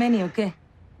 el armenio, qué?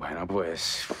 Bueno,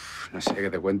 pues, no sé qué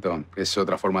te cuento. Es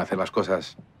otra forma de hacer las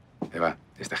cosas. Eva,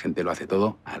 esta gente lo hace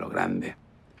todo a lo grande.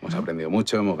 Hemos aprendido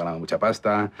mucho, hemos ganado mucha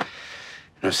pasta.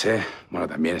 No sé, bueno,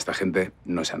 también esta gente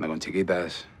no se anda con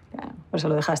chiquitas. Claro, por eso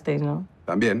lo dejasteis, ¿no?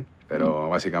 También, pero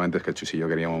básicamente es que Chus y yo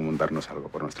queríamos montarnos algo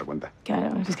por nuestra cuenta.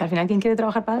 Claro, es que al final, ¿quién quiere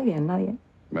trabajar para alguien? Nadie.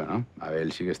 Bueno,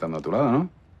 Abel sigue estando a tu lado, ¿no?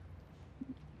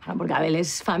 Ah, porque Abel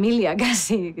es familia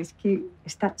casi. Es que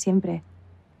está siempre.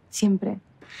 Siempre.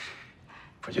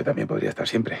 Pues yo también podría estar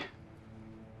siempre.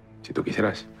 Si tú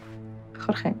quisieras.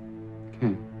 Jorge.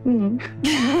 ¿Qué?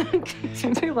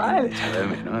 Siempre igual.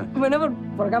 Saberme, ¿no? Bueno,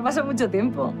 porque ha pasado mucho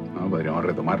tiempo. No, podríamos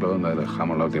retomarlo donde lo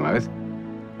dejamos la última vez.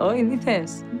 ¿Hoy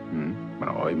dices?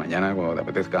 Bueno, hoy, mañana, cuando te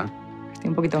apetezca. Estoy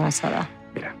un poquito cansada.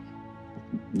 Mira,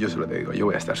 yo solo te digo, yo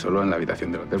voy a estar solo en la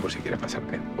habitación del hotel por si quieres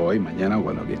pasarte. Hoy, mañana o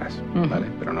cuando quieras, ¿vale?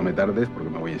 Pero no me tardes porque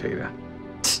me voy enseguida.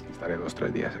 Estaré 2 o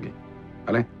 3 días aquí,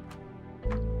 ¿vale?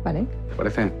 Vale. ¿Te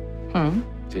parece?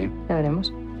 Sí. Ya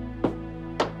veremos.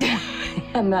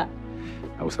 Anda.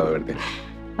 Me ha gustado verte.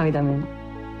 A mí también.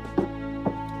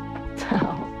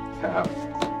 Chao. Chao.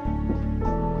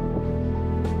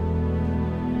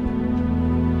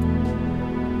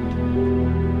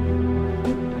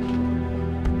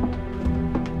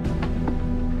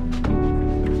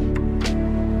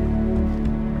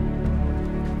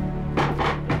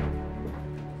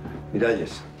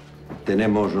 Miralles,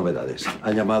 tenemos novedades.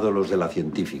 Han llamado los de la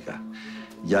científica.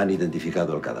 Ya han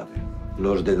identificado el cadáver.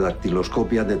 Los de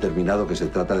dactiloscopia han determinado que se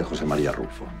trata de José María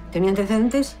Rulfo. ¿Tenía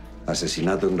antecedentes?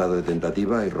 Asesinato en grado de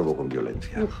tentativa y robo con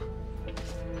violencia.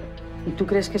 ¿Y tú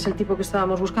crees que es el tipo que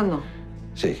estábamos buscando?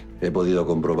 Sí, he podido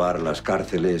comprobar las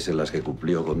cárceles en las que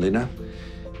cumplió condena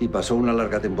y pasó una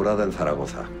larga temporada en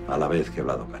Zaragoza, a la vez que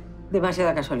Vladocan.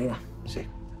 Demasiada casualidad. Sí.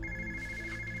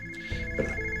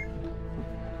 Perdón.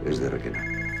 Es de Requena.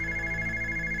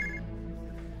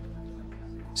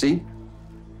 ¿Sí?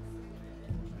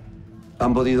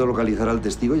 ¿Han podido localizar al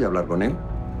testigo y hablar con él?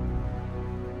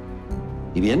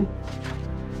 ¿Y bien?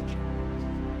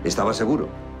 Estaba seguro.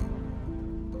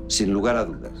 Sin lugar a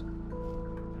dudas.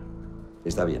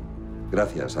 Está bien.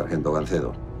 Gracias, sargento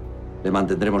Gancedo. Le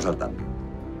mantendremos al tanto.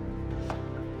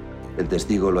 El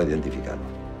testigo lo ha identificado.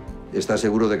 Está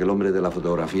seguro de que el hombre de la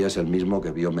fotografía es el mismo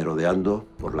que vio merodeando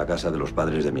por la casa de los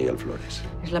padres de Miguel Flores.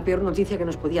 Es la peor noticia que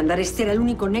nos podían dar. Este era el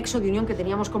único nexo de unión que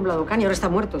teníamos con Bladocán y ahora está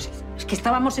muerto. Es que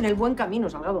estábamos en el buen camino,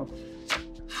 Salgado.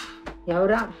 Y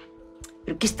ahora...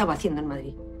 ¿Pero qué estaba haciendo en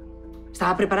Madrid?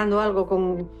 ¿Estaba preparando algo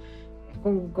con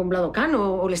Bladocán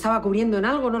o le estaba cubriendo en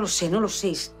algo? No lo sé, no lo sé.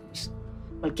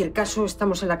 En cualquier caso,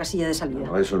 estamos en la casilla de salida.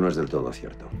 No, eso no es del todo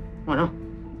cierto. Bueno,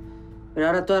 pero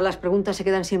ahora todas las preguntas se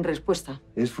quedan sin respuesta.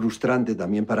 Es frustrante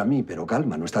también para mí, pero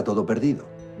calma, no está todo perdido.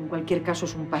 En cualquier caso,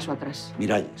 es un paso atrás.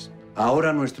 Miralles,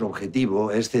 ahora nuestro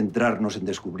objetivo es centrarnos en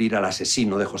descubrir al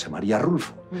asesino de José María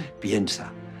Rulfo.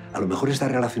 Piensa, a lo mejor está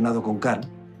relacionado con Can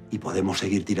y podemos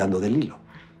seguir tirando del hilo.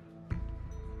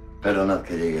 Perdonad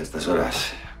que llegue a estas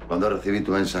horas. Cuando recibí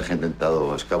tu mensaje he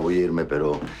intentado escabullirme,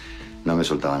 pero no me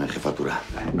soltaban en jefatura.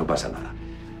 No pasa nada.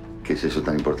 ¿Qué es eso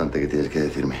tan importante que tienes que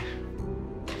decirme?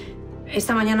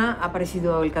 Esta mañana ha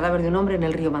aparecido el cadáver de un hombre en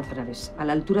el río Manzanares, a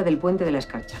la altura del puente de la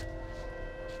Escarcha.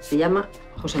 Se llama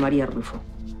José María Rulfo.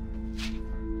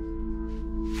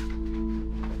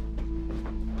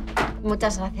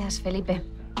 Muchas gracias, Felipe.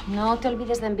 No te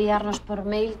olvides de enviarnos por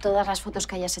mail todas las fotos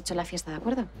que hayas hecho en la fiesta, ¿de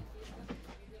acuerdo?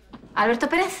 ¿Alberto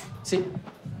Pérez? Sí.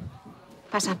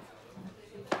 Pasa.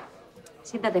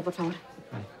 Siéntate, por favor.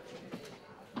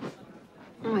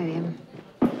 Muy bien.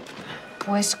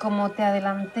 Pues como te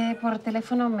adelanté por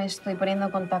teléfono, me estoy poniendo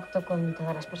en contacto con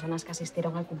todas las personas que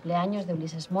asistieron al cumpleaños de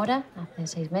Ulises Mora hace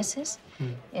 6 meses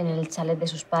en el chalet de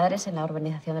sus padres en la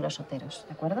urbanización de Los Oteros,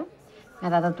 ¿de acuerdo? Me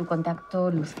ha dado tu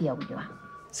contacto Lucía Ulloa.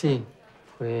 Sí,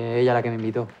 fue ella la que me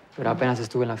invitó, pero apenas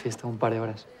estuve en la fiesta un par de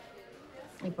horas.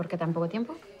 ¿Y por qué tan poco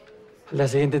tiempo? Al día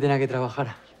siguiente tenía que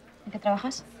trabajar. ¿En qué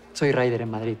trabajas? Soy rider en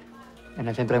Madrid. En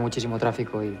el centro hay muchísimo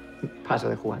tráfico y paso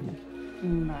de jugarme.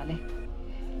 Vale.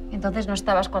 Entonces, ¿no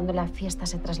estabas cuando la fiesta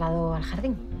se trasladó al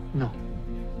jardín? No.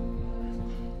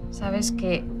 ¿Sabes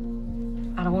que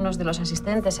algunos de los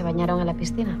asistentes se bañaron en la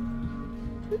piscina?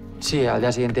 Sí, al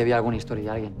día siguiente vi alguna historia de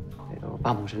alguien, pero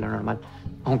vamos, es lo normal.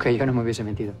 Aunque yo no me hubiese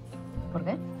metido. ¿Por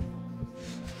qué?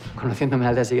 Conociéndome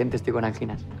al día siguiente estoy con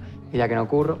anginas. Y ya que no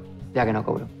curro, ya que no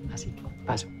cobro. Así que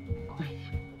paso.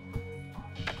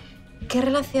 ¿Qué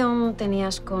relación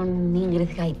tenías con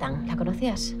Ingrid Gaitán? ¿La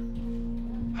conocías?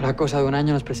 A la cosa de un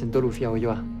año nos presentó Lucía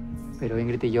Ulloa, pero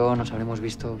Ingrid y yo nos habremos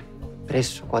visto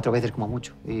 3 o 4 veces como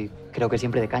mucho, y creo que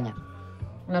siempre de caña.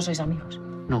 ¿No sois amigos?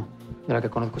 No, yo la que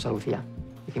conozco es a Lucía.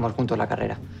 Hicimos juntos la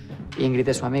carrera. Ingrid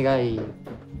es su amiga y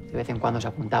de vez en cuando se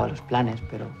apuntaba a los planes,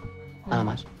 pero nada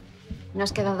más. ¿No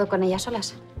has quedado con ella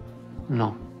solas?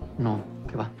 No,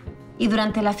 ¿qué va? ¿Y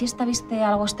durante la fiesta viste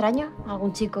algo extraño?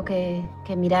 ¿Algún chico que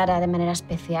mirara de manera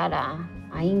especial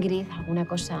a Ingrid? ¿Alguna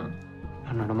cosa?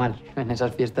 Lo normal. En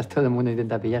esas fiestas todo el mundo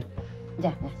intenta pillar.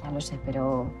 Ya lo sé,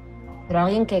 pero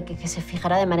alguien que se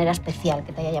fijara de manera especial,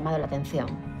 que te haya llamado la atención.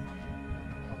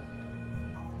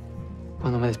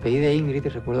 Cuando me despedí de Ingrid,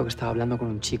 recuerdo que estaba hablando con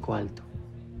un chico alto,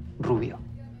 rubio.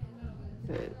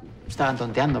 Estaban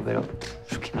tonteando, pero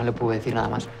es que no le pude decir nada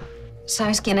más.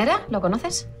 ¿Sabes quién era? ¿Lo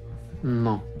conoces?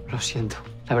 No, lo siento.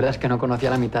 La verdad es que no conocía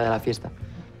la mitad de la fiesta.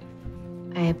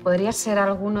 ¿Podría ser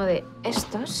alguno de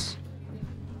estos?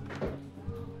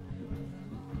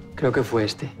 Creo que fue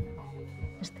este.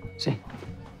 ¿Este? Sí.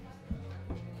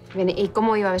 Bien, ¿y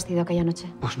cómo iba vestido aquella noche?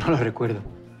 Pues no lo recuerdo.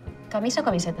 ¿Camisa o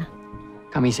camiseta?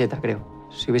 Camiseta, creo.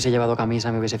 Si hubiese llevado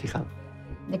camisa me hubiese fijado.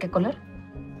 ¿De qué color?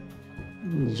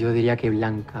 Yo diría que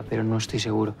blanca, pero no estoy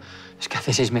seguro. Es que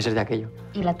hace 6 meses de aquello.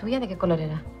 ¿Y la tuya de qué color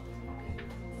era?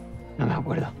 No me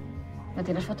acuerdo. ¿No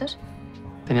tienes fotos?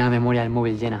 Tenía la memoria del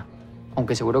móvil llena.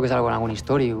 Aunque seguro que salgo en alguna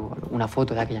historia o alguna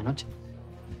foto de aquella noche.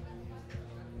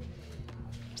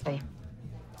 Está bien.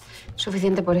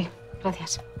 Suficiente por hoy.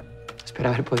 Gracias. Espero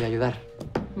haber podido ayudar.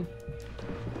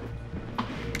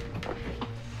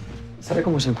 ¿Sabe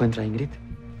cómo se encuentra Ingrid?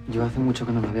 Yo hace mucho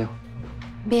que no la veo.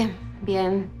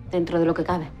 Bien, dentro de lo que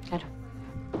cabe, claro.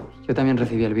 Yo también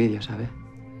recibí el vídeo, ¿sabe?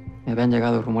 Me habían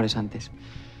llegado rumores antes.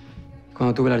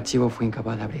 Cuando tuve el archivo fui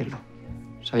incapaz de abrirlo.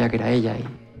 Sabía que era ella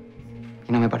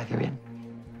y no me pareció bien.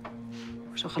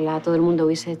 Pues ojalá todo el mundo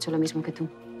hubiese hecho lo mismo que tú.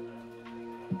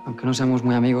 Aunque no seamos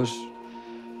muy amigos,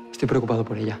 estoy preocupado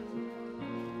por ella.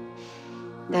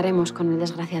 Daremos con el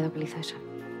desgraciado que le hizo eso.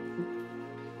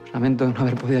 Lamento no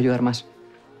haber podido ayudar más.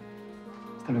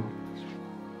 Hasta luego.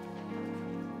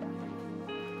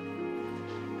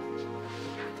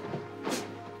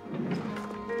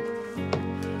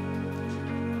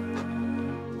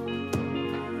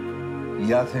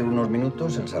 Y hace unos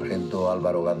minutos el sargento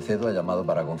Álvaro Gancedo ha llamado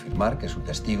para confirmar que su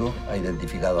testigo ha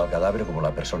identificado al cadáver como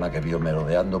la persona que vio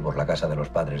merodeando por la casa de los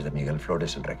padres de Miguel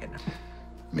Flores en Requena.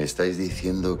 ¿Me estáis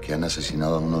diciendo que han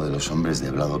asesinado a uno de los hombres de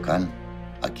Blado Can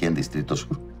aquí en Distrito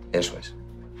Sur? Eso es.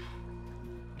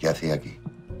 ¿Qué hacía aquí?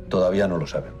 Todavía no lo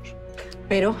sabemos.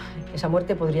 Pero esa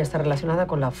muerte podría estar relacionada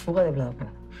con la fuga de Blado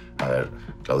Can. A ver,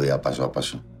 Claudia, paso a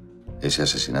paso. Ese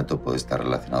asesinato puede estar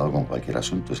relacionado con cualquier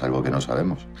asunto, es algo que no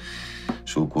sabemos.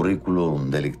 Su currículum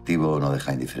delictivo no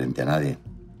deja indiferente a nadie.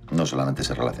 No solamente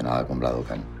se relacionaba con Blado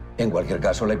Can. En cualquier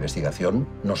caso, la investigación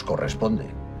nos corresponde.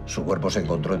 Su cuerpo se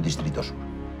encontró en Distrito Sur.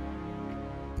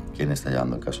 ¿Quién está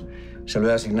llevando el caso? Se lo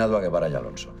he asignado a Guevara y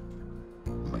Alonso.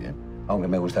 Muy bien. Aunque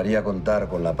me gustaría contar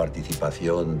con la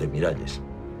participación de Miralles,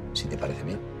 si te parece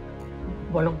bien.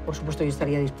 Bueno, por supuesto, yo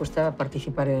estaría dispuesta a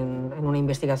participar en una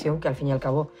investigación que, al fin y al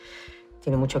cabo,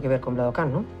 tiene mucho que ver con Blado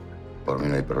Can, ¿no? Por mí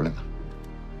no hay problema.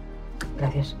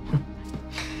 Gracias.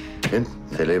 Bien,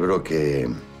 celebro que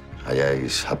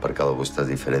hayáis aparcado vuestras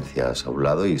diferencias a un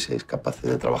lado y seáis capaces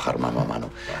de trabajar mano a mano.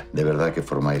 De verdad que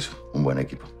formáis un buen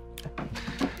equipo.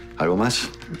 ¿Algo más?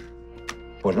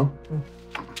 Pues no.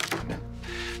 Bien.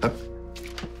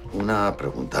 Una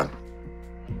pregunta.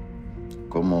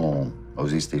 ¿Cómo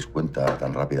os disteis cuenta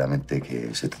tan rápidamente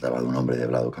que se trataba de un hombre de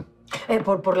Blado Can?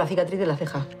 Por la cicatriz de la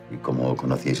ceja. ¿Y cómo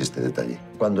conocíais este detalle?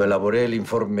 Cuando elaboré el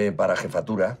informe para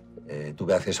jefatura,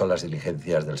 tuve acceso a las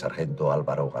diligencias del sargento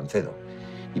Álvaro Gancedo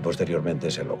y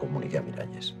posteriormente se lo comuniqué a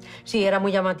Miralles. Sí, era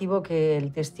muy llamativo que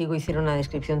el testigo hiciera una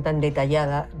descripción tan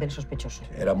detallada del sospechoso.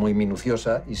 Era muy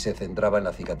minuciosa y se centraba en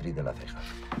la cicatriz de la ceja.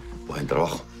 Buen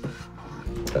trabajo.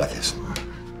 Gracias.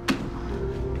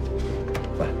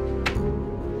 Vale.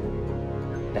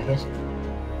 Gracias.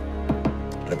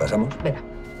 ¿Repasamos? Venga.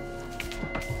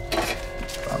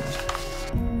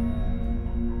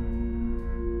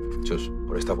 Chus,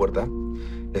 por esta puerta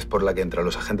es por la que entran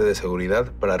los agentes de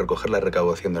seguridad para recoger la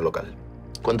recaudación del local.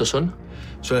 ¿Cuántos son?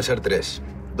 Suelen ser 3.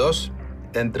 2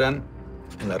 entran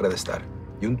en la red Star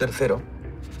y un tercero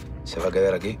se va a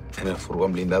quedar aquí en el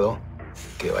furgón blindado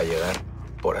que va a llegar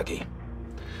por aquí.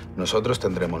 Nosotros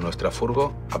tendremos nuestra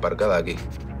furgo aparcada aquí,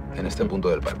 en este punto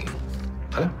del parking.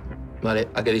 ¿Vale? Vale,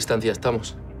 ¿a qué distancia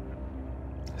estamos?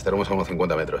 Estaremos a unos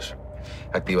 50 metros.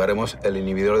 Activaremos el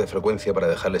inhibidor de frecuencia para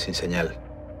dejarle sin señal.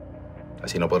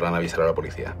 Así no podrán avisar a la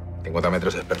policía. 50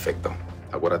 metros es perfecto.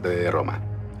 Acuérdate de Roma.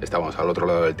 Estábamos al otro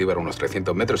lado del Tíber unos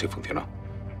 300 metros y funcionó.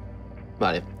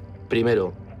 Vale.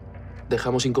 Primero,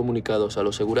 dejamos incomunicados a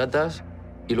los seguratas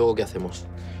y luego, ¿qué hacemos?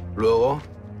 Luego,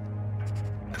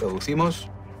 reducimos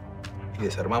y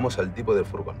desarmamos al tipo del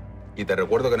furgón. Y te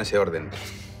recuerdo que en ese orden.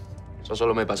 Eso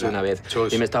solo me pasó una vez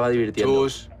Chus, y me estaba divirtiendo.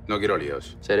 Chus, no quiero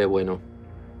líos. Seré bueno.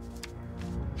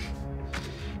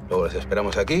 Luego les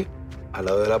esperamos aquí, al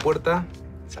lado de la puerta,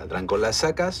 saldrán con las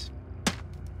sacas,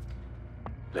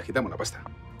 les quitamos la pasta.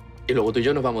 Y luego tú y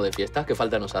yo nos vamos de fiesta, ¿qué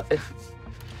falta nos hace?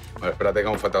 Bueno, espérate que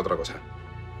aún falta otra cosa.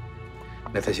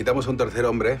 Necesitamos un tercer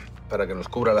hombre para que nos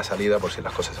cubra la salida por si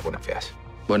las cosas se ponen feas.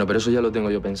 Bueno, pero eso ya lo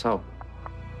tengo yo pensado.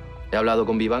 He hablado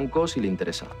con Vivancos y le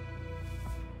interesa.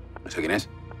 No sé quién es.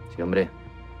 Sí, hombre.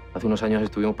 Hace unos años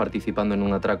estuvimos participando en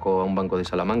un atraco a un banco de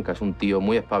Salamanca. Es un tío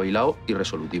muy espabilado y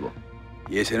resolutivo.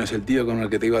 ¿Y ese no es el tío con el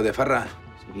que te ibas de farra?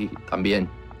 Sí, también.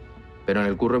 Pero en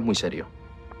el curro es muy serio.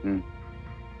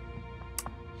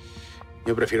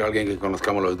 Yo prefiero a alguien que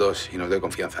conozcamos los dos y nos dé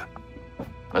confianza.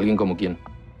 ¿Alguien como quién?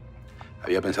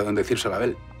 Había pensado en decírselo a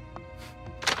Abel.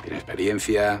 Tiene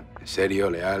experiencia, es serio,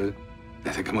 leal.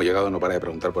 Desde que hemos llegado no para de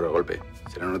preguntar por el golpe.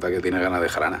 Se le nota que tiene ganas de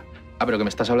jarana. Ah, ¿pero que me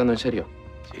estás hablando en serio?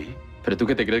 Sí. ¿Pero tú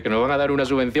qué te crees? ¿Que nos van a dar una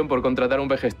subvención por contratar a un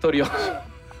vejestorio?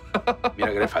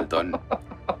 Mira que eres faltón.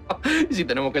 Y si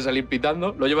tenemos que salir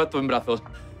pitando, lo llevas tú en brazos.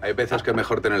 Hay veces que es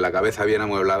mejor tener la cabeza bien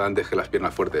amueblada antes que las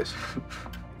piernas fuertes.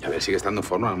 Y a ver, sigue estando en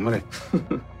forma, hombre.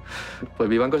 Pues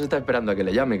Vivanco se está esperando a que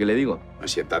le llame, ¿qué le digo?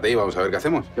 Pues siéntate y vamos a ver qué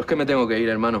hacemos. Yo es que me tengo que ir,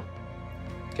 hermano.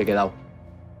 Que he quedado.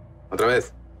 ¿Otra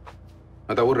vez?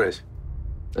 ¿No te aburres?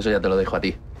 Eso ya te lo dejo a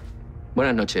ti.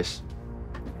 Buenas noches.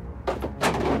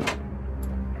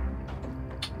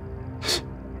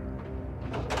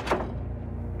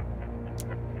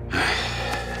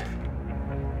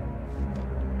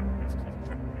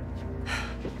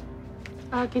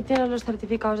 Aquí tienes los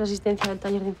certificados de asistencia del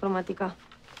taller de informática.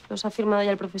 Los ha firmado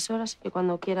ya el profesor, así que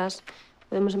cuando quieras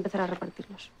podemos empezar a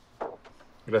repartirlos.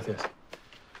 Gracias.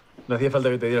 No hacía falta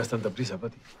que te dieras tanta prisa,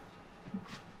 Paty.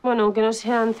 Bueno, aunque no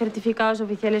sean certificados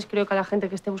oficiales, creo que a la gente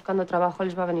que esté buscando trabajo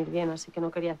les va a venir bien, así que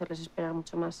no quería hacerles esperar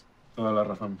mucho más. Toda la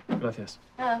razón. Gracias.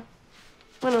 Nada.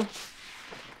 Bueno,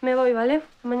 me voy, ¿vale?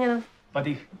 Mañana.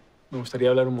 Paty, me gustaría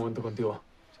hablar un momento contigo,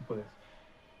 si puedes.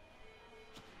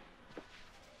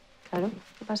 Claro,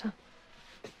 ¿qué pasa?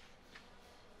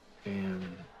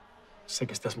 Sé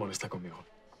que estás molesta conmigo.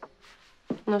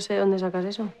 No sé dónde sacas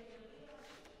eso.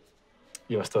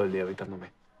 Llevas todo el día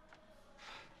evitándome.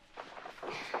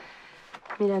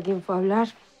 Mira quién fue a hablar.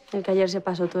 El que ayer se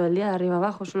pasó todo el día de arriba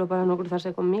abajo solo para no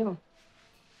cruzarse conmigo.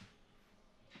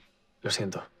 Lo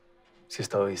siento, si he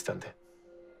estado distante.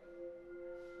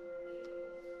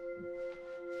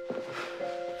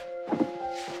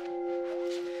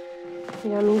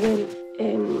 Mira, Miguel,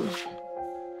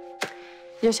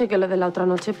 yo sé que lo de la otra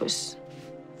noche, pues,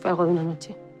 fue algo de una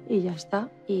noche. Y ya está.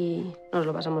 Y nos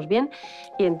lo pasamos bien.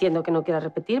 Y entiendo que no quieras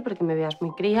repetir porque me veas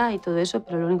muy cría y todo eso,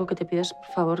 pero lo único que te pido es,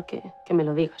 por favor, que me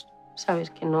lo digas.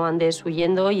 ¿Sabes? Que no andes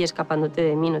huyendo y escapándote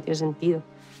de mí. No tiene sentido.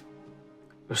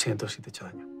 Lo siento si te he hecho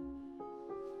daño.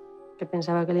 Que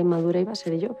pensaba que la inmadura iba a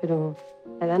ser yo, pero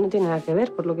la edad no tiene nada que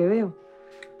ver, por lo que veo.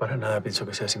 Para nada pienso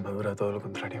que seas inmadura, todo lo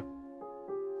contrario.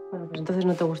 Bueno, pues entonces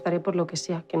no te gustaré por lo que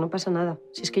sea, que no pasa nada.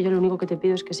 Si es que yo lo único que te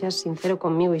pido es que seas sincero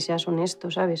conmigo y seas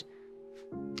honesto, ¿sabes?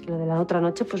 Que lo de la otra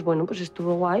noche, pues bueno, pues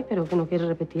estuvo guay, pero que no quieres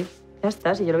repetir. Ya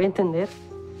está, si yo lo voy a entender.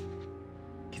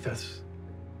 Quizás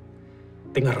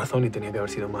tengas razón y tenía que haber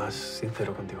sido más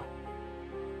sincero contigo.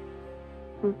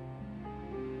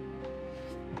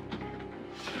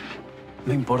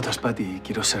 No importas, Paty, y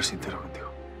quiero ser sincero contigo.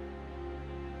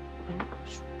 Bueno,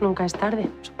 pues nunca es tarde,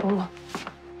 supongo.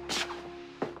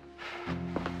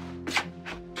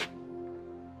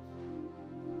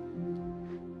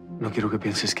 No quiero que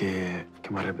pienses que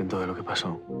me arrepiento de lo que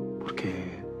pasó,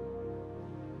 porque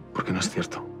no es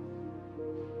cierto.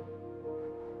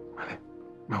 Vale,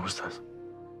 me gustas.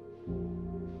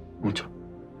 Mucho.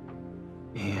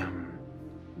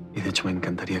 Y de hecho me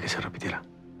encantaría que se repitiera.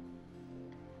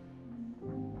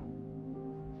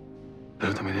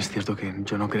 Pero también es cierto que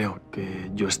yo no creo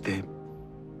que yo esté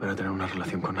para tener una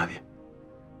relación con nadie.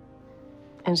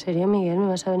 ¿En serio, Miguel? ¿Me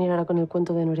vas a venir ahora con el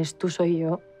cuento de no eres tú, soy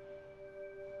yo?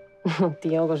 No,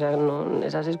 tío, o sea, no,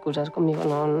 esas excusas conmigo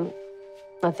no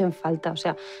hacen falta. O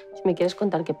sea, si me quieres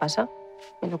contar qué pasa,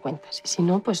 me lo cuentas. Y si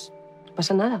no, pues no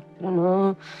pasa nada. Pero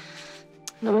no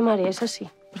me marees así.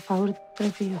 Por favor, te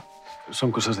lo pido.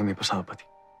 Son cosas de mi pasado, Paty.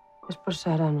 Es por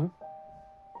Sara, ¿no?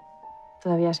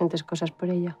 Todavía sientes cosas por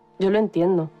ella. Yo lo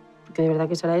entiendo, porque de verdad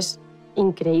que Sara es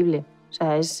increíble. O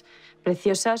sea, es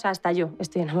preciosa. O sea, hasta yo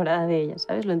estoy enamorada de ella,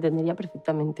 ¿sabes? Lo entendería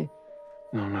perfectamente.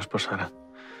 No es por Sara.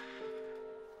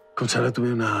 Con Sara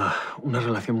tuve una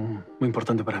relación muy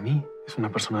importante para mí. Es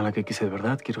una persona a la que quise de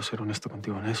verdad. Quiero ser honesto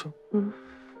contigo en eso.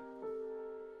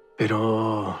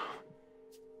 Pero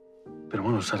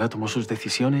bueno, Sara tomó sus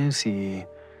decisiones y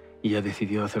ella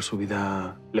decidió hacer su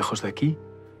vida lejos de aquí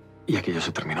y aquello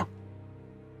se terminó.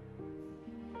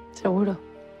 ¿Seguro?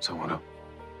 Seguro.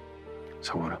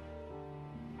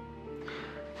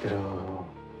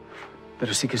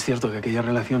 Pero sí que es cierto que aquella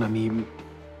relación a mí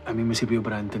me sirvió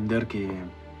para entender que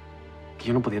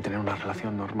yo no podía tener una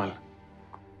relación normal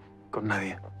con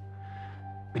nadie.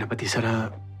 Mira, Paty,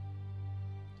 Sara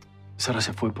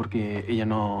se fue porque ella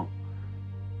no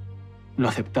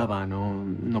aceptaba,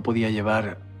 no podía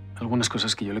llevar algunas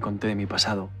cosas que yo le conté de mi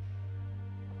pasado.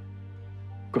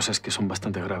 Cosas que son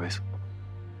bastante graves.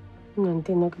 No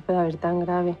entiendo qué puede haber tan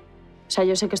grave. O sea,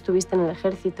 yo sé que estuviste en el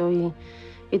ejército y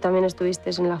también estuviste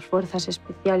en las fuerzas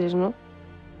especiales, ¿no?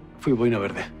 Fui boina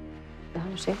verde. Ya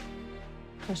lo sé.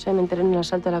 No sé, me enteré en el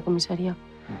asalto a la comisaría.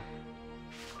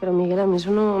 Pero, Miguel, a mí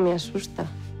eso no me asusta.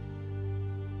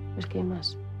 Pues, ¿qué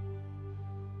más?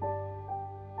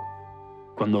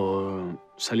 Cuando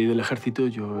salí del ejército,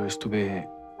 yo estuve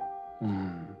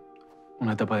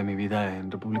una etapa de mi vida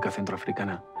en República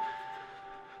Centroafricana,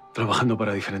 trabajando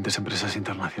para diferentes empresas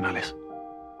internacionales.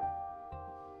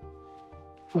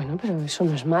 Bueno, pero eso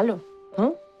no es malo,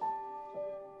 ¿no?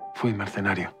 Fui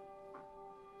mercenario.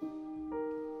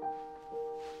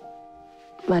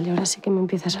 Vale, ahora sí que me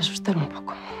empiezas a asustar un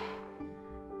poco.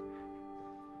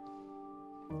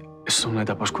 Es una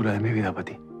etapa oscura de mi vida,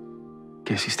 Paty,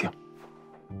 que existió.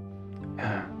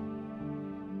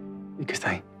 Y que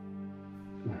está ahí.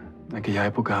 En aquella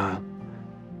época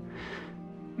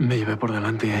me llevé por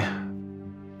delante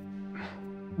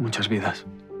muchas vidas.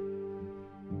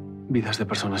 Vidas de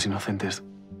personas inocentes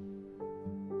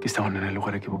que estaban en el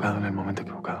lugar equivocado, en el momento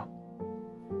equivocado.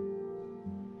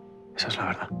 Esa es la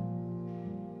verdad.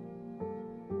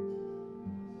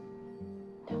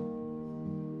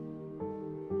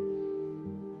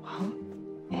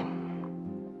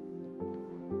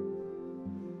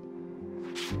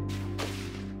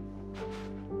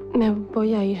 Me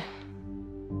voy a ir.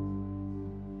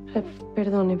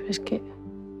 Perdone, pero es que...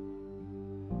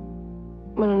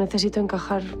 Bueno, necesito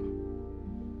encajar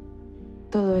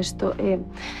todo esto.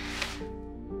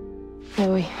 Me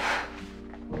voy.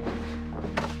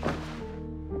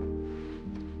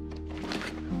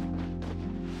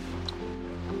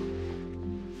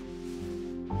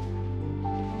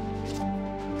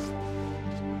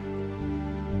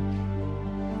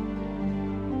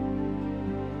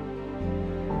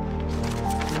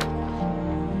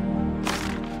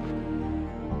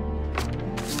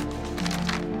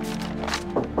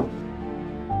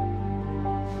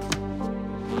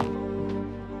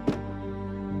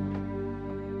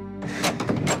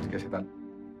 ¿Qué tal?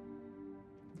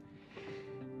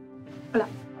 Hola.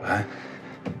 Hola.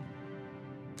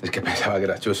 Es que pensaba que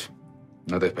eras Chus.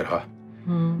 No te esperaba.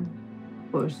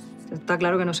 Pues está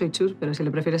claro que no soy Chus, pero si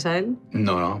le prefieres a él,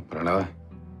 No, no, para nada.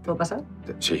 ¿puedo pasar?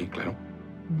 Sí, claro.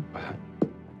 Pasa.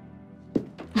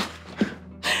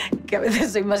 Que a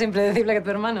veces soy más impredecible que tu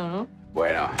hermano, ¿no?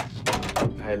 Bueno,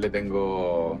 a él le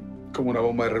tengo como una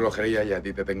bomba de relojería y a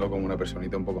ti te tengo como una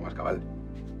personita un poco más cabal.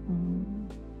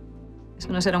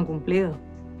 Eso no será un cumplido.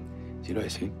 Sí lo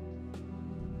es, sí.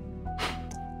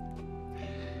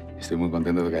 Estoy muy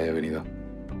contento de que haya venido.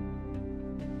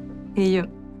 Y yo,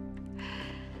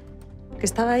 que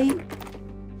estaba ahí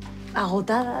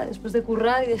agotada después de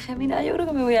currar y dije, mira, yo creo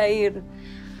que me voy a ir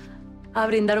a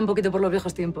brindar un poquito por los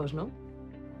viejos tiempos, ¿no?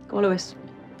 ¿Cómo lo ves?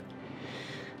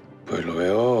 Pues lo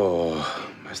veo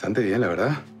bastante bien, la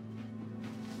verdad.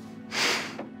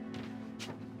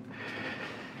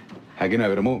 Aquí no hay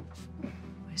vermú.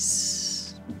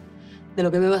 Pues de lo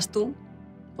que bebas tú,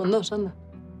 pon 2, anda.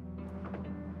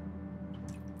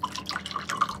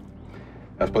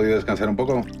 ¿Has podido descansar un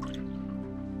poco?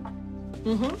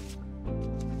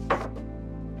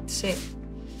 Sí.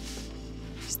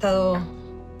 He estado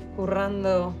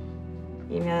currando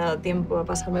y me ha dado tiempo a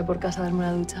pasarme por casa a darme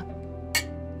una ducha.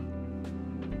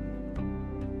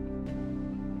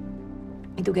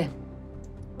 ¿Y tú qué?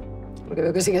 Porque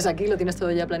veo que sigues aquí y lo tienes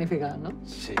todo ya planificado, ¿no?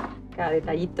 Sí. Cada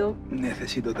detallito.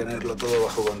 Necesito tenerlo todo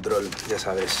bajo control, ya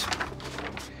sabes.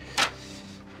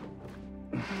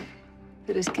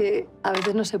 Pero es que a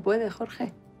veces no se puede,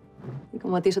 Jorge. Y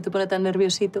como a ti eso te pone tan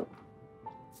nerviosito.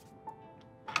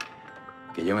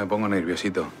 Que yo me pongo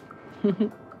nerviosito.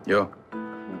 ¿Yo?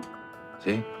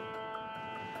 ¿Sí?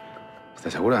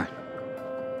 ¿Estás segura?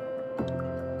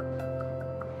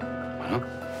 Bueno.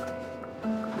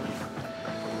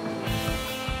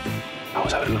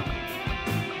 Vamos a verlo.